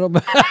mills. and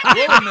Pendleton?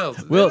 Woolen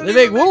mills. Well, don't they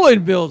make even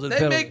woolen bills in They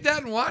Pendleton. make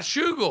that in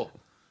Washougal.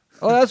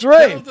 Oh, that's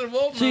right. Pendleton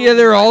woolen See, mills yeah,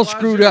 they're is all like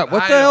screwed Washougal. up.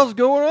 What I the know. hell's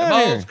going on I'm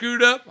all here?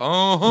 screwed up.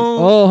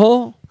 Uh-huh.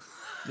 Uh-huh.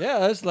 Yeah,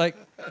 that's like,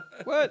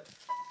 what?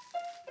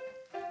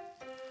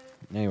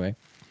 Anyway.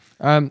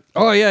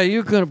 Oh, yeah,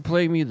 you're going to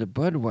play me the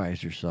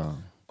Budweiser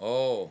song.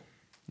 Oh,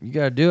 You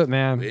got to do it,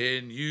 man.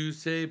 when you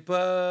say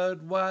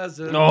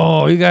Budweiser.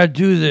 No, you got to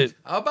do the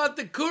How about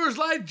the Coors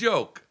Light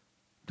joke?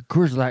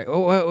 Coors Light.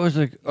 Oh, what was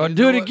it? Oh, You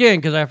do know it what- again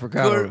because I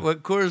forgot.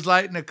 What Coors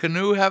Light and a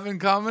canoe have in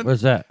common?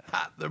 What's that?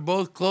 They're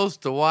both close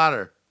to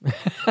water. That's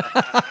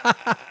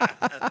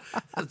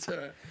all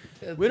right.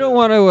 We don't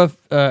want to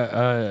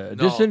No.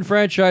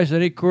 disenfranchise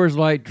any Coors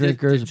Light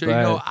drinkers, So but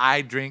you know,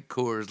 I drink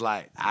Coors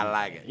Light. I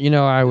like it.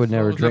 I would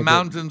never The drink it.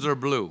 mountains are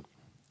blue.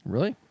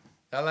 Really?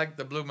 I like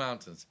the blue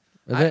mountains.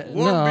 Is that-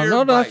 warm beer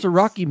no, that's the bites.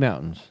 Rocky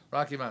Mountains.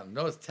 Rocky Mountain.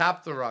 No, it's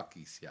Tap the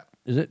Rockies. Yeah,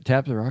 Is it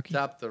Tap the Rocky?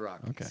 Tap the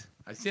Rockies. Okay.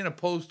 I seen a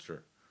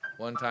poster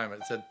one time.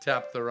 It said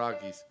 "Tap the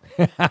Rockies."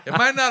 It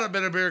might not have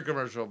been a beer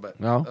commercial, but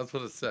No? that's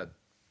what it said.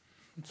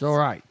 It's all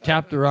right.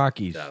 Tap the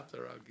Rockies. Tap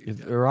the Rockies. If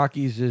yeah. the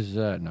Rockies is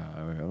no,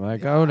 I'm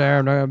like, oh, there.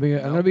 I'm gonna be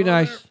Don't go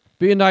nice.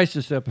 Being nice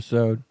this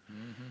episode.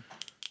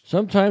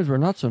 Sometimes we're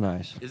not so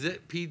nice. Is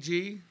it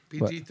PG?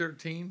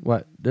 PG-13?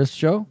 What, this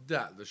show?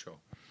 Yeah, the show.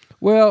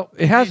 Well,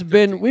 it has PG-13.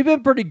 been. We've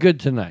been pretty good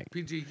tonight.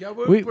 PG. Yeah,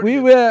 we're We pretty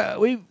we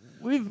good.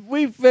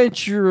 we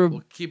venture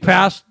We'll keep it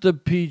past the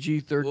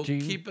PG-13. We'll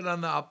keep it on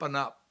the up and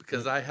up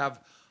because I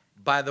have.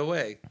 By the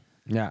way,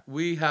 yeah.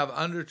 we have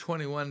under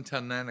 21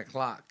 till 9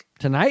 o'clock.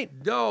 Tonight?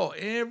 No,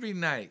 every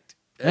night.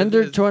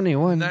 Under It's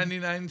 21.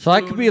 99. So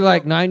I could be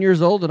like 9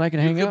 years old and I can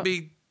You hang could out.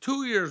 be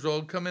 2 years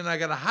old. Come in. I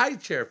got a high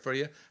chair for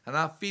you, and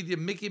I'll feed you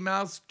Mickey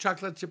Mouse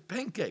chocolate chip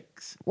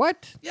pancakes.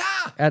 What? Yeah.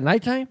 At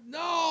nighttime? No,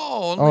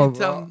 Oh, only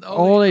till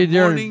only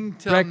during morning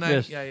till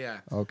breakfast. night. Yeah,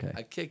 yeah. Okay.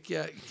 I kick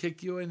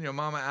you and your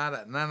mama out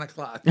at 9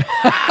 o'clock.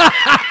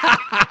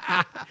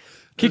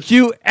 Kick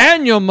you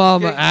and your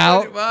mama Kick-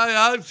 out.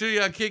 Well, I'll show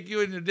you. I'll kick you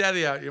and your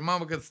daddy out. Your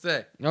mama can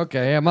stay.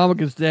 Okay, yeah, mama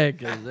can stay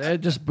because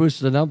it just boosts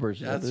the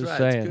numbers. That's I'm just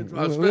right. It's saying. good.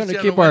 Well, We're especially gonna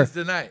on keep a our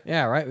Wednesday night.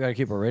 yeah, right. We gotta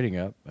keep our rating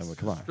up. I mean,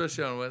 come on.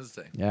 Especially on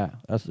Wednesday. Yeah,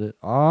 that's it.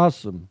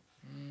 Awesome.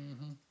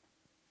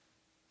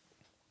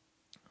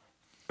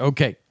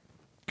 Okay,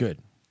 good.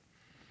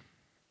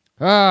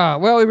 Well,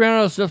 we ran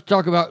out of stuff to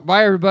talk about.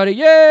 Bye, everybody.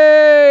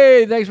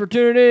 Yay! Thanks for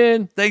tuning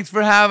in. Thanks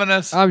for having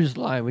us. I'm just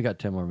lying. We got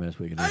 10 more minutes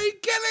we can do. Are you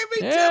kidding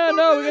me? Yeah, 10 more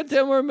no, we got minutes?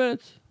 10 more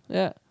minutes.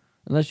 Yeah.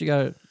 Unless you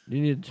got to,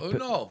 you need to.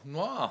 Oh,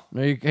 no.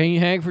 No, can you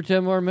hang for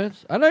 10 more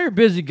minutes? I know you're a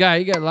busy guy.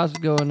 You got lots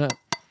going up.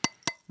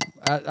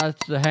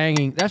 That's the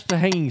hanging. That's the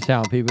hanging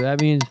sound, people.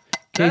 That means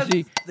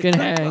Casey That's the can clip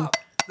hang. clop.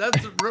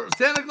 That's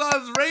Santa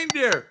Claus'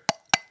 reindeer.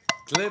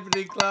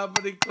 Clippity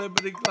cloppity,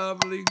 clippity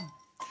cloppity.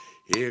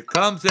 Here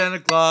comes Santa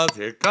Claus.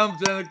 Here comes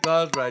Santa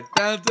Claus. Right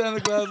down Santa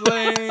Claus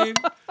Lane.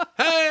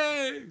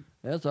 Hey,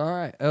 That's all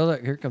right. Oh,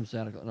 look, here comes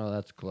Santa Claus. No,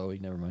 that's Chloe.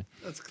 Never mind.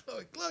 that's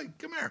Chloe. Chloe,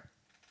 come here.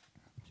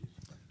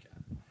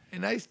 A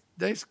nice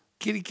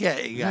kitty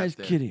cat you got Nice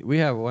there. kitty. We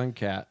have one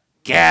cat.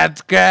 Cat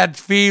scratch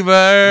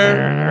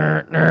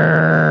fever.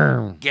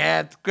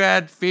 Cat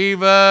scratch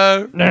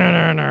fever.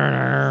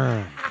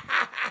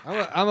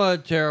 I'm a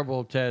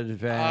terrible Ted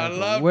fan. I from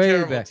love way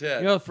Terrible back.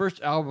 Ted. You know, the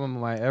first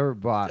album I ever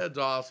bought That's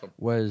awesome.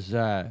 was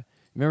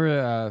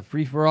remember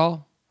Free for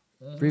All?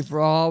 Free for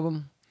All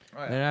album?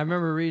 Right. And I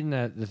remember reading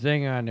the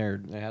thing on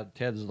there. They had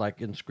Ted's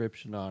like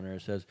inscription on there.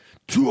 It says,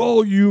 "To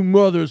all you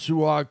mothers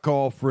who I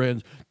call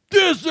friends,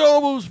 this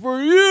album's for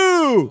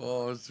you."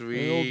 Oh, The old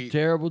sweet.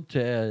 terrible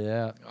Ted,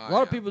 yeah. Oh, a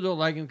lot of yeah. people don't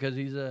like him because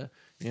he's a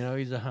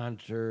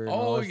hunter. And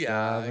all Oh this yeah,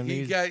 stuff, and he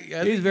he's got. I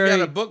think he's he very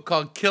got a book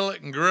called "Kill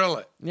It and Grill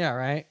It." yeah,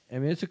 right. I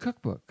mean, it's a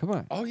cookbook. Come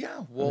on. Oh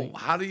yeah. Well,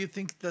 how do you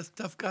think that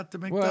stuff got to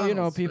McDonald's? Well, you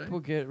know, right? people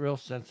get real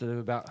sensitive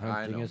about I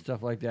hunting know. and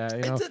stuff like that.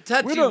 You know, It's a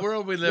touchy We don't-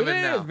 world we live in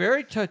It now. is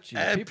very touchy.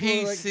 And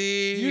People are like,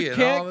 PC you and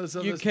can't, all this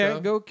other you can't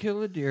stuff. go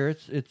kill a deer.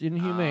 It's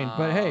inhumane.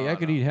 But hey, I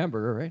could no. eat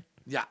hamburger, right?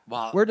 Yeah.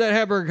 Well, Where'd that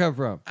hamburger come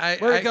from?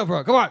 Where'd I- it come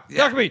from? Come on, Yeah.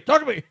 talk to me.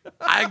 Talk to me.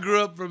 I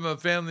grew up from a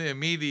family of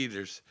meat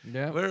eaters.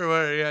 Yeah.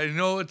 Where you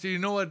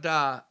know what?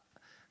 A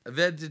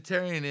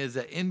vegetarian is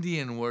an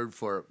Indian word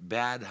for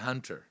bad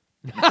hunter.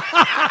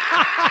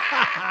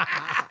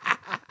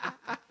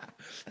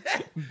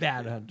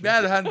 Bad hunter.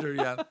 Bad hunter.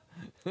 Yeah.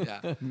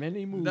 Yeah.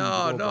 Many moves.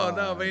 No, go no, by.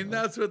 no. I mean,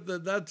 that's what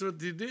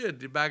you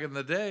did back in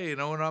the day. You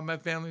know, when all my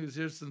family was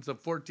here since the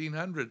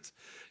 1400s,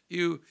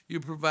 you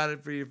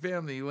provided for your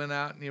family. You went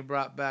out and you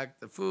brought back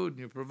the food and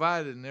you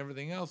provided and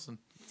everything else. And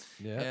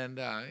Yeah.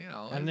 you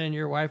know, And then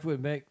your wife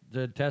would make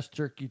the test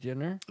turkey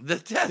dinner. the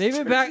test.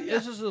 Even back, yeah.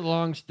 this is a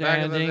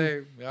long-standing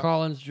day, yeah.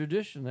 Collins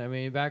tradition. I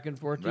mean, back in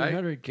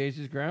 1400,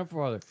 Casey's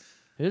grandfather,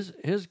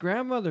 his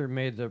grandmother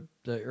made the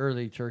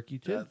early turkey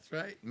too. That's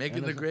right. Making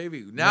And the it's-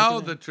 gravy. Now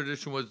making the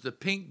tradition was the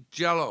pink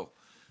Jello.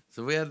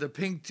 So we had the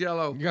pink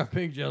Jello. You got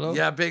pink Jello.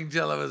 Yeah, pink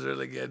Jello was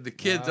really good. The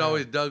kids Ah.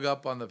 always dug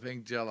up on the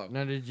pink Jello.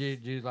 Now, did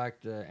you like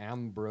the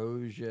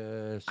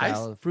ambrosia I s-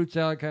 salad, fruit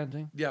salad kind of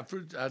thing? Yeah,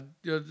 fruit.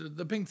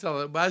 The pink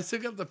salad. But I still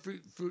got the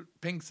fruit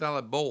pink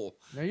salad bowl.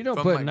 Now you don't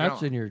From put my nuts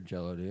grandma. in your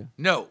Jello, do you?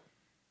 No.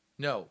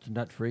 It's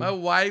nut free. My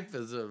wife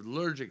is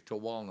allergic to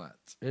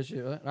walnuts. Is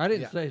she? I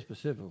didn't Yeah. say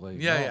specifically.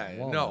 Yeah.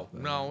 walnuts,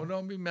 but- No.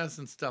 Don't be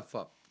messing stuff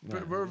up.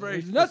 No. We're very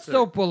Nuts specific.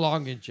 don't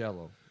belong in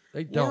Jello.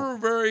 They don't. We're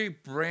very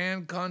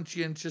brand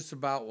conscientious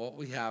about what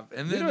we have.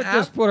 And We then don't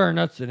just put our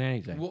nuts in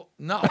anything. well,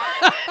 no,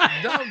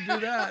 don't do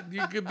that.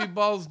 You could be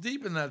balls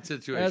deep in that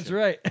situation. That's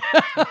right.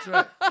 That's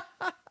right.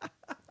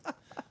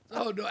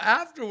 So no,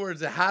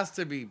 afterwards, it has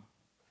to be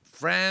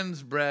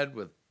Friends bread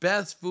with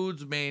Best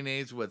Foods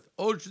mayonnaise with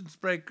Ocean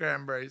Spray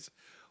cranberries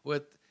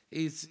with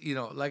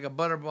like a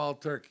butterball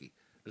turkey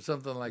or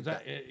something like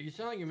that. You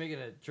sound like you're making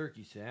a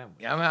turkey sandwich.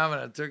 Yeah, I'm having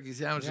a turkey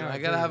sandwich, Yeah, and I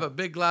I'll gotta tell have you. a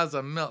big glass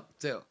of milk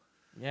too.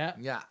 Yeah.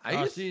 Yeah,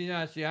 See,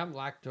 I'm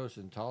lactose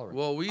intolerant.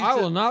 Well, we used I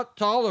to- will not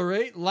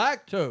tolerate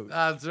lactose.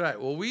 That's right.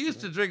 Well, we used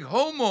to drink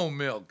homo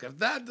milk. If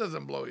that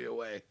doesn't blow you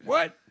away.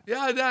 What?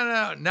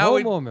 Yeah, no.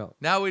 Homo milk.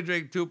 Now we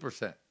drink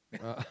 2%.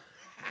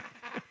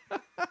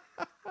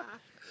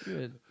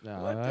 Good. No,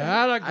 What the I'm heck?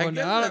 not I going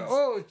guess down. that's-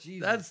 Oh,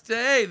 Jesus.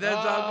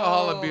 That's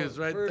alcohol Oh, abuse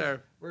right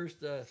there.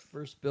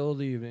 First spill of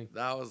the evening.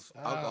 That was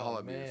alcohol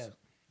abuse. Man.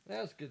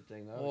 That's a good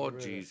thing, though. Oh, Get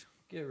rid of jeez.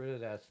 Get rid of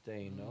that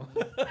stain, though.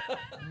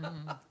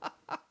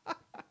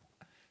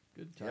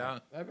 Good time.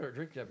 Yeah. I better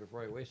drink that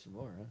before I waste some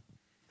more, huh?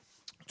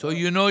 So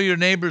you know your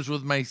neighbors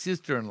with my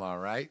sister-in-law,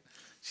 right?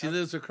 She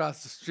lives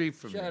across the street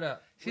from me. Shut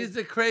up. She's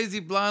the crazy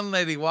blonde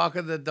lady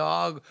walking the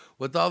dog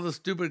with all the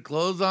stupid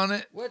clothes on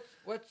it. What's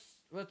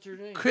her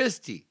name?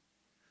 Christy.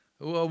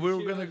 Well, we were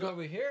She gonna lives go.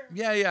 over here.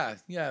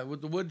 Yeah,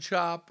 with the wood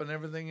shop and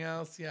everything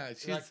else. Yeah,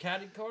 Like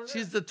Caddy Corner.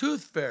 she's the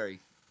tooth fairy.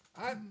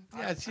 I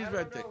she's don't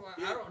right there. know.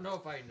 I don't know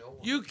if I know. Her.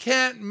 You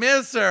can't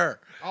miss her.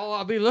 Oh,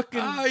 I'll be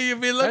looking. Oh, you'll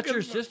be looking. That's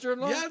your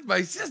sister-in-law? Yeah,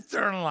 my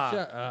sister-in-law.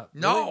 Shut up.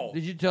 No. Really?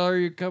 Did you tell her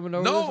you're coming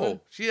over? This No, way?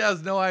 she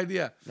has no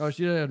idea. No,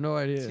 she has no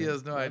idea. She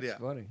has no That's idea.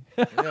 Funny.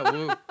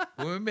 Yeah,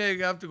 we may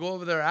have to go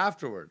over there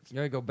afterwards. You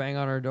gotta go bang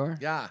on her door.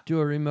 Yeah. To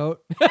a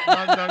remote.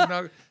 Knock, knock,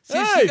 knock. See,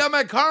 Hey! she got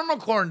my caramel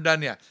corn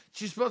done yet.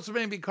 She's supposed to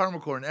make me caramel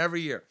corn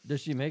every year.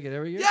 Does she make it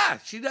every year? Yeah,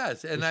 she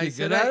does. And Is I she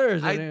said, good at it, or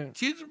is it-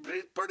 she's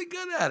pretty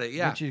good at it.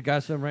 Yeah. Think she's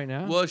got some right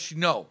now. Well, she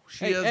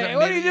Hey, hasn't. hey,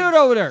 what are made you it doing yet.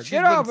 over there? She's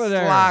Get been off of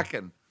there.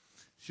 Slacking.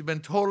 She's been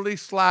totally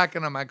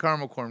slacking on my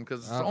caramel corn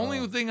because it's the only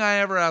Uh-oh. thing I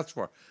ever asked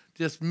for.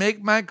 Just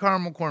make my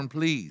caramel corn,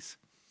 please.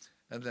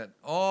 And then,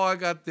 oh, I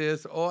got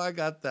this. Oh, I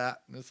got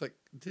that. And it's like,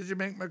 did you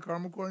make my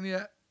caramel corn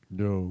yet?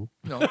 No.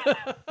 No.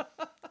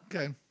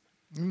 Okay.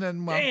 And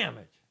then, well,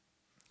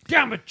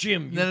 Damn it,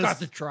 Jim! You Then got it's-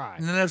 to try.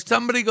 and then if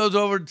somebody goes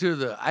over to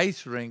the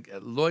ice rink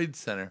at Lloyd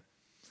Center,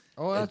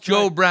 Oh, at that's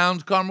Joe right.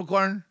 Brown's caramel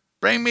corn,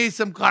 bring me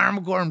some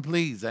caramel corn,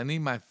 please. I need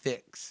my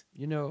fix.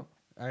 You know,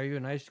 are you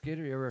an ice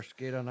skater? You ever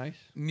skate on ice?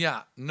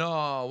 Yeah,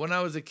 no. When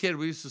I was a kid,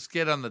 we used to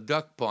skate on the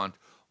duck pond.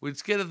 We'd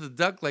skate at the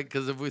duck lake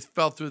because if we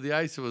fell through the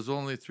ice, it was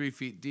only 3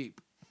 feet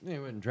deep.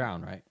 You wouldn't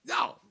drown, right?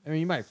 No, I mean,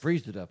 you might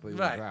freeze to death, but you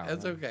wouldn't right. drown.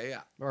 That's right? okay.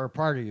 Yeah, Or a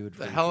part of you would the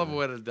freeze. hell of to a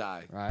way to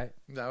die. death, right?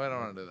 No, I don't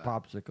want to do that.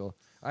 Popsicle.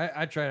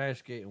 I tried ice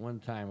skating one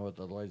time at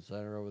the Lloyd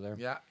Center over there.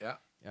 Yeah, yeah.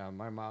 Yeah,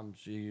 my mom,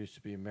 she used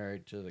to be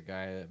married to the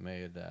guy that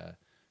made,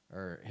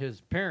 or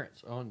his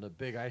parents owned the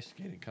big ice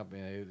skating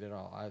company. They did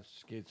all ice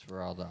skates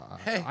for all the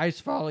Hey.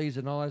 ice follies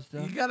and all that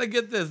stuff. You gotta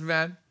get this,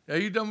 man. Are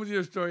you done with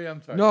your story?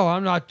 I'm sorry. No,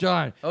 I'm not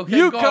done. Okay,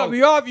 you go. cut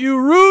me off, you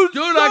rude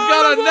Dude, son I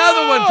got of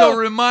another one a- to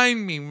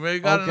remind me. We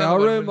got Okay, another I'll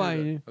one when remind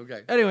you're you. done.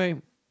 Okay. Anyway,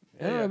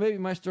 I don't Yeah. know, maybe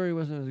my story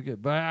wasn't as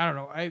good, but I don't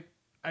know.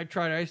 I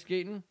tried ice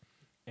skating,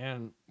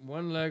 and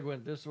one leg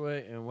went this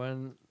way and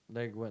one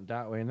leg went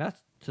that way, and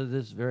that's to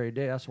this very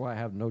day. That's why I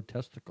have no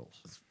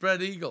testicles.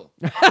 Spread eagle.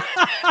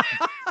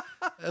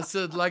 That's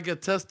like a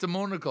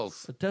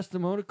testimonials. The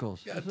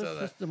testimonials. Yeah, What's tell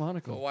that.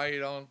 testimonical? Why you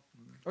don't?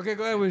 Okay,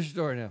 go ahead with your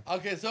story now.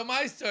 Okay, so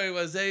my story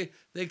was they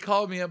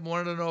called me up and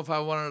wanted to know if I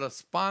wanted to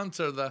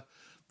sponsor the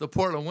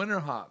Portland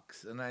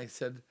Winterhawks, and I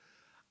said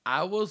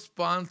I will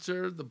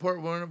sponsor the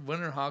Portland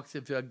Winterhawks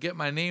if you get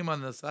my name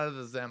on the side of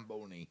the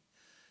Zamboni.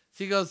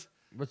 She goes,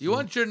 What's you the-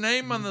 want your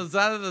name on the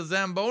side of the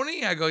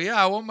Zamboni? I go,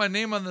 yeah, I want my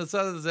name on the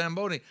side of the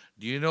Zamboni.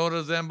 Do you know what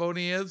a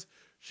Zamboni is?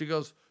 She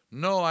goes,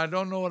 no, I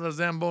don't know what a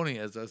Zamboni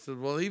is. I said,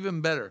 well,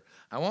 even better.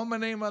 I want my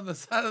name on the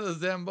side of the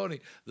Zamboni.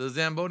 The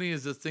Zamboni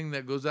is this thing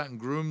that goes out and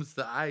grooms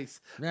the ice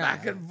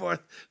back and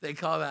forth. They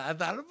call that. I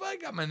thought if I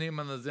got my name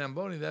on the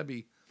Zamboni, that'd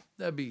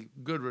be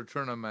good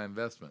return on my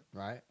investment.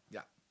 Right?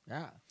 Yeah.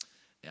 Yeah.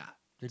 Yeah.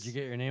 Did you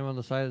get your name on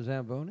the side of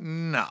Zamboni?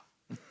 No.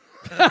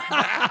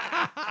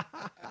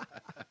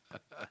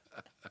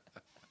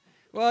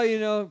 Well, you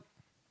know,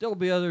 there'll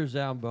be other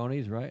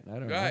Zambonis, right? I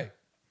don't know. Right.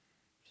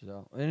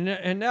 So,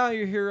 and now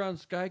you're here on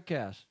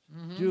Skycast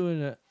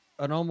doing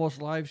an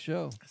almost live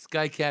show.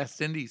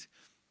 Skycast Indies.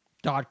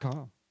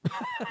 .com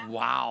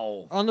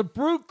Wow. on the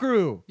Brew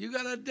Crew. You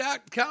got a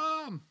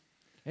 .com.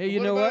 Hey,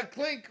 you know about what? a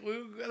clink?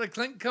 We got a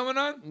clink coming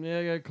on? Yeah,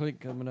 I got a clink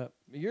coming up.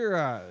 You're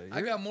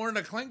I got more than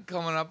a clink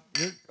coming up.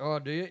 oh,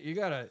 do you? You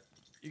gotta,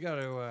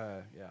 yeah.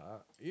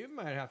 You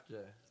might have to.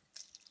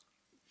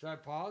 Should I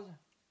pause?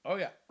 Oh,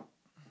 yeah.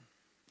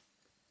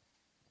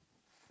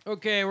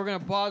 Okay, we're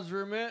gonna pause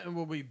for a minute, and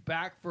we'll be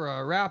back for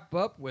a wrap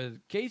up with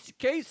Casey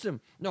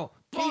Kasem. No,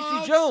 Pause.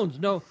 Casey Jones.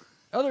 No,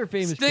 other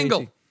famous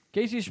Stingle.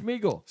 Casey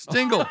Schmiegel.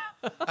 Stingle.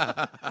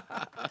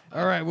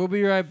 All right, we'll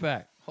be right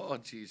back. Oh,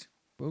 jeez.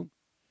 Boom.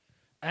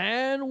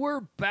 And we're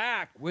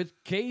back with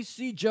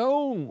Casey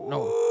Jones.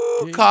 No,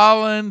 Ooh,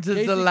 Collins is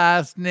the Casey-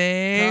 last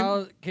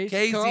name. Casey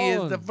Casey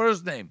is the Collins.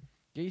 first name.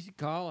 Casey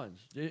Collins.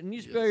 Didn't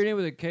you spell Yes. your name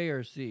with a K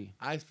or C?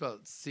 I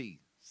spelled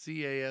C.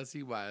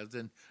 C-A-S-E-Y. As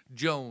in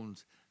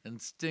Jones and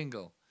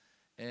Stingle.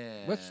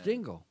 And What's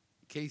Stingle?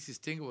 Casey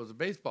Stingle was a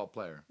baseball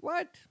player.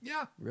 What?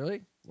 Yeah.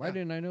 Really? Why Yeah.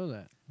 didn't I know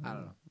that? I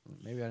don't know.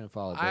 Maybe I didn't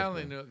follow. I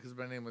only baseball. knew it because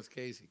my name was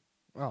Casey.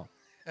 Oh.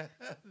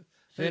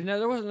 So, no,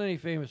 there wasn't any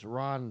famous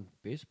Ron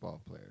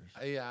baseball players.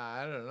 Yeah,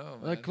 I don't know,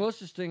 The man.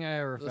 closest thing I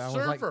ever The found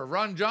was surfer,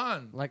 Ron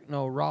John. like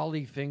no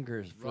Raleigh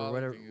Fingers for Raleigh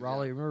whatever. Fingers,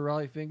 Raleigh, yeah. remember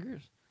Raleigh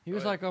Fingers? He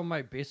was Oh, yeah. like on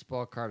my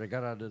baseball card. I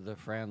got out of the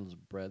Franz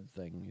bread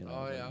thing. You know.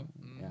 Oh, the- yeah.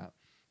 Mhm. Yeah.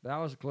 That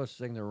was the closest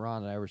thing to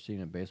Ron that I ever seen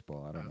in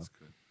baseball. I don't That's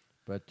know. good.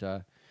 But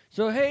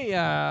So hey,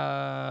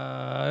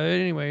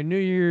 anyway, New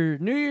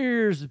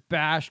Year's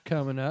bash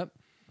coming up,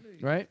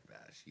 right?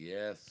 Bash,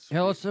 yes.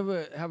 Hell, let's have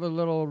a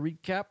little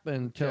recap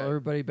and tell Okay.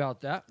 everybody about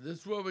that. This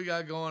is what we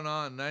got going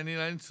on.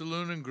 99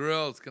 Saloon and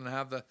Grill is going to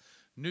have the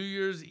New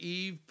Year's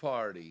Eve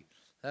party.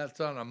 That's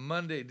on a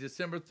Monday,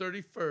 December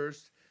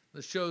 31st.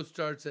 The show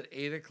starts at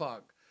 8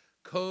 o'clock.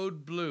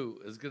 Code Blue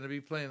is going to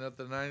be playing at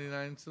the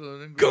 99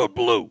 Saloon and Grill. Code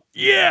Blue,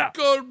 yeah,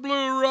 Code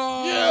Blue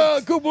Rock. yeah,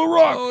 Code Blue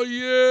Rock. Oh,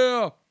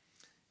 yeah.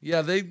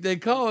 Yeah, they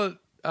call it,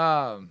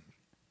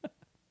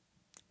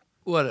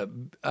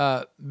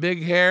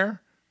 big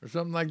hair or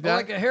something like that?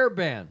 Like a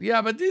hairband.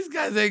 Yeah, but these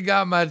guys ain't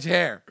got much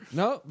hair.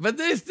 No, But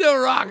they still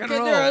rock and okay,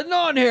 roll. they're a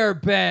non-hair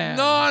band.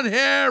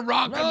 Non-hair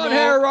rock and roll.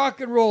 Non-hair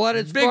rock and roll at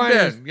its Big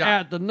finest band, yeah.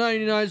 at the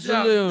 99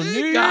 Saloon.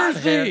 they New got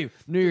Year's hair.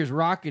 Eve. New Year's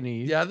Rockin'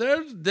 Eve. Yeah,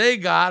 they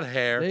got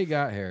hair. They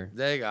got hair.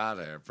 They got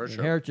hair, for And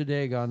sure. hair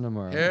today, gone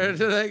tomorrow. Hair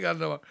today got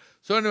no more.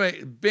 So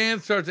anyway,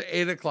 band starts at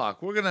 8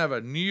 o'clock. We're going to have a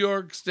New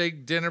York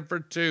steak dinner for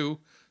two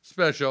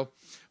special.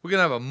 We're going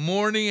to have a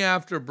morning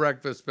after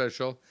breakfast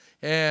special.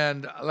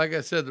 And like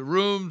I said, the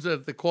rooms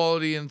at the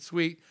Quality Inn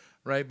Suite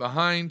right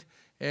behind.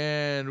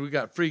 And we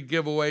got free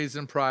giveaways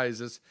and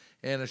prizes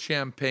and a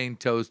champagne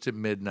toast at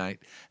midnight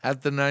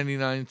at the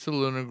 99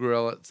 Saloon and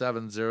Grill at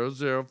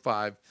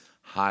 7005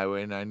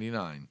 Highway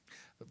 99.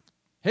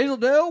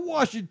 Hazeldale,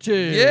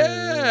 Washington.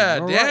 Yeah,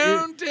 All right,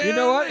 downtown You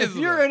know what? If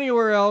Hazeldale. you're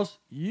anywhere else,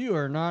 you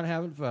are not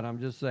having fun. I'm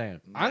just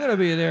saying. I'm going to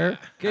be there.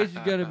 Casey's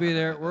going to be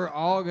there. We're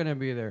all going to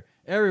be there.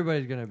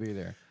 Everybody's going to be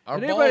there. Our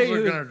Anybody balls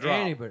are who's- gonna drop.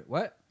 Anybody.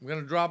 What? We're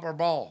going to drop our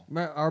ball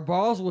Our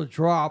balls will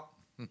drop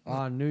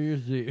on New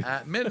Year's Eve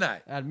at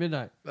midnight. at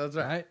midnight. That's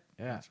right. Right?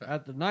 Yeah. That's right.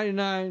 At the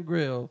 99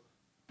 Grill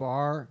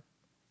Bar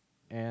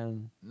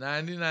and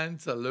 99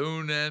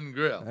 Saloon and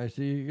Grill. I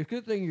see. It's a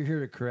good thing you're here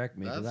to correct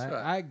me because That's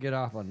right. I get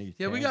off on these.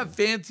 Yeah, we got tangents.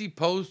 fancy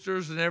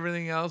posters and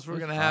everything else we're It's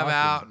going to have awesome.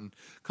 out. And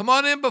come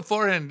on in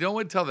beforehand. Don't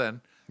wait till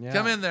then. Yeah.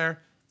 Come in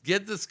there,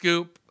 get the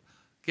scoop,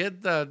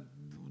 get the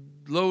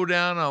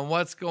lowdown on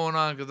what's going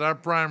on because our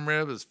prime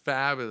rib is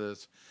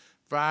fabulous.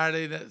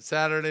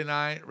 Saturday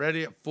night,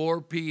 ready at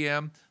 4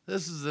 p.m.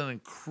 This is an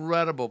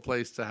incredible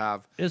place to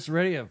have. It's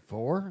ready at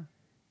 4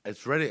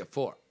 It's ready at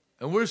 4.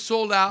 And we're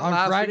sold out on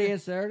last Friday week.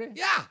 and Saturday.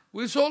 Yeah,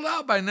 we sold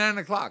out by 9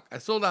 o'clock. I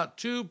sold out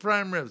 2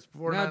 prime ribs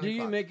before 9 Now, o'clock. do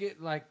you make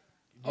it like?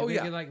 Do you Oh make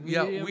yeah, it like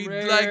yeah. medium We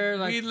rare,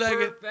 we like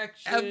it.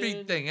 perfection?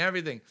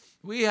 Everything.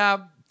 We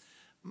have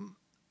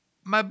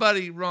my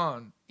buddy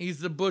Ron. He's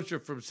the butcher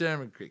from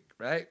Salmon Creek,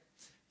 right?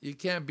 You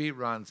can't beat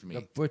Ron's The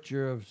meat.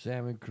 butcher of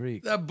Salmon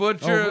Creek. The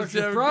butcher Oh, of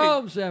butcher Salmon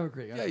from Salmon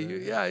Creek. Creek.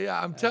 Okay.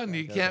 Yeah. I'm telling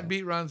you, you Okay. can't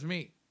beat Ron's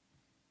meat.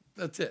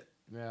 That's it.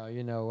 Well,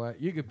 you know what?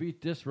 You could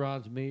beat this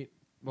Ron's meat.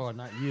 Well,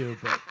 not you,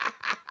 but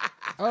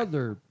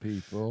other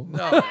people.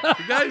 No,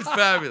 the guy's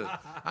fabulous.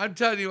 I'm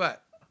telling you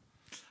what.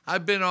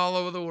 I've been all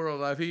over the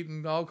world. I've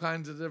eaten all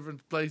kinds of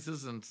different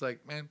places, and it's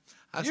like, man,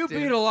 You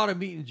beat a lot of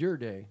meat in your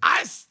day.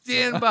 I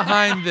stand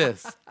behind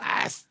this.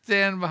 I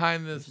stand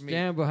behind this meat.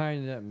 Stand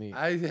behind that meat.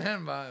 I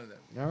stand behind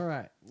it. All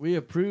right. We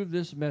approve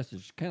this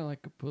message. Kind of like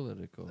a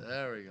political.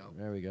 There we go.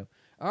 There we go.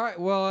 All right.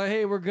 Well,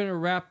 hey, we're going to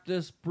wrap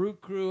this Brew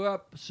Crew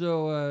up.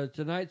 So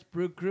tonight's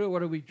Brew Crew, what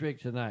do we drink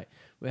tonight?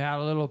 We had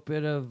a little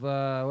bit of,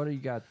 what do you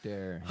got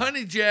there?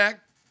 Honey Jack.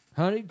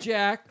 Honey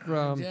Jack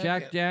from Jack,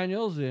 Jack yeah.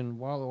 Daniels in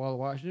Walla Walla,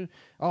 Washington.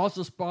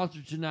 Also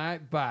sponsored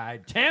tonight by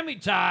Tammy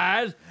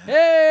Ties.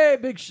 Hey,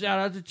 big shout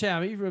out to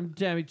Tammy from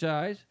Tammy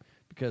Ties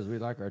because we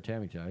like our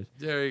Tammy Ties.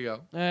 There you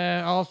go.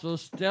 And also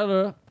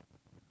Stella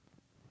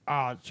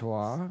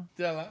Artois.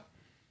 Stella.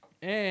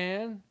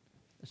 And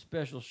a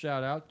special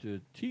shout out to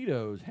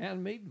Tito's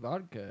Handmade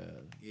Vodka,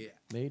 Yeah,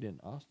 made in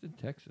Austin,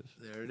 Texas.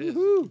 there it is.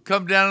 Woohoo.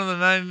 Come down to the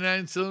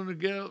 99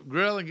 Cylinder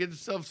Grill and get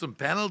yourself some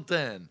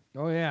Pendleton.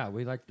 Oh, yeah,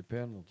 we like the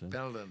Pendleton.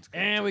 Pendleton's good.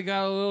 And we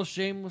got a little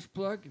shameless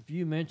plug. If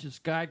you mention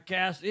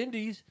Skycast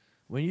Indies,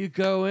 when you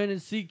go in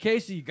and see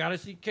Casey, you got to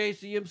see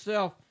Casey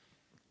himself.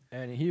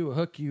 And he will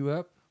hook you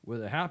up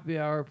with a happy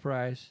hour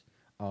price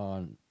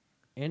on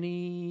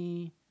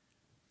any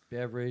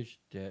beverage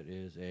that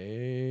is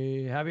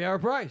a happy hour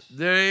price.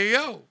 There you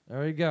go.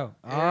 There you go.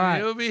 All And right.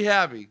 You'll be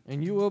happy.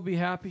 And you will be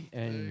happy.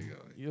 And There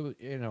you go.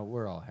 you know,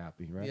 we're all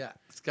happy, right? Yeah.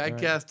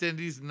 Skycast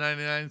Indies and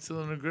 99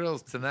 Cylinder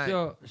Grills tonight.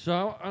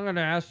 So I'm going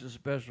to ask a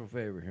special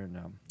favor here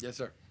now. Yes,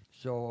 sir.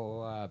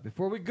 So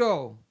before we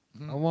go,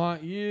 Mhm. I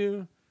want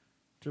you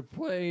to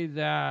play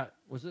that.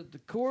 Was it the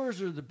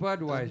Coors or the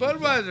Budweiser? The song?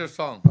 Budweiser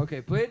song. Okay,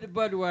 play the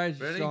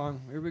Budweiser Ready?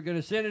 song. Here we're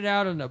gonna send it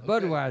out on the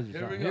Budweiser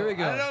Here song. we go. Here we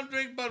go. I don't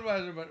drink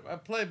Budweiser, but I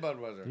play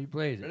Budweiser. He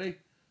plays it. Ready?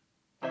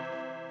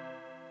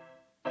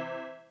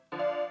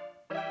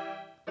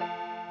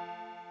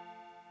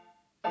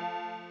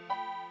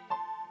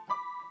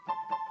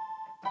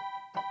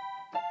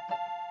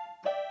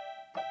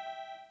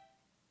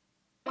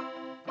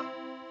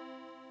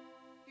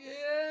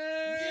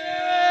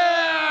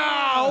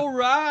 Yeah! All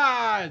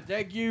right.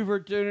 Thank you for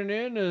tuning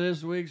in to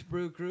this week's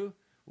Brew Crew.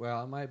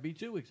 Well, it might be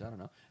 2 weeks. I don't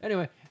know.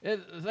 Anyway,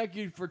 thank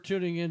you for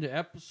tuning in to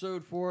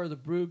episode 4 of the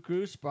Brew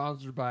Crew,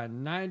 sponsored by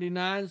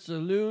 99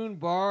 Saloon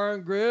Bar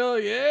and Grill.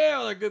 Yeah,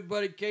 with our good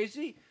buddy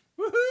Casey.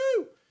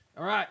 Woohoo!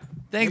 All right.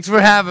 Thanks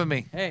for having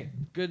me. Hey,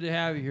 good to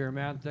have you here,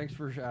 man. Thanks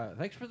for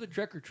the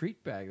trick or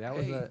treat bag. That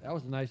was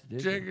a nice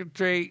addition. Trick or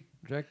treat.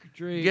 Trick or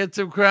treat. Get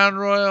some Crown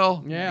Royal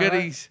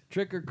goodies. Right.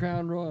 Trick or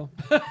Crown Royal.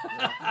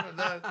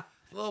 That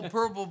little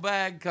purple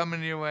bag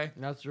coming your way.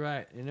 That's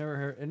right. It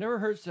never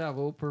hurts to have a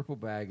little purple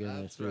bag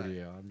in the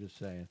studio. Right. I'm just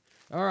saying.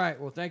 All right.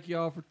 Well, thank you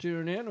all for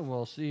tuning in, and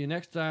we'll see you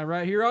next time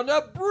right here on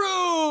the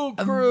Brew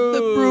Crew. The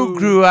Brew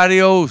Crew.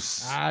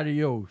 Adios.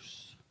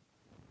 Adios.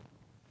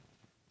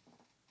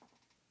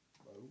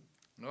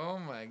 Oh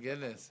my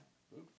goodness.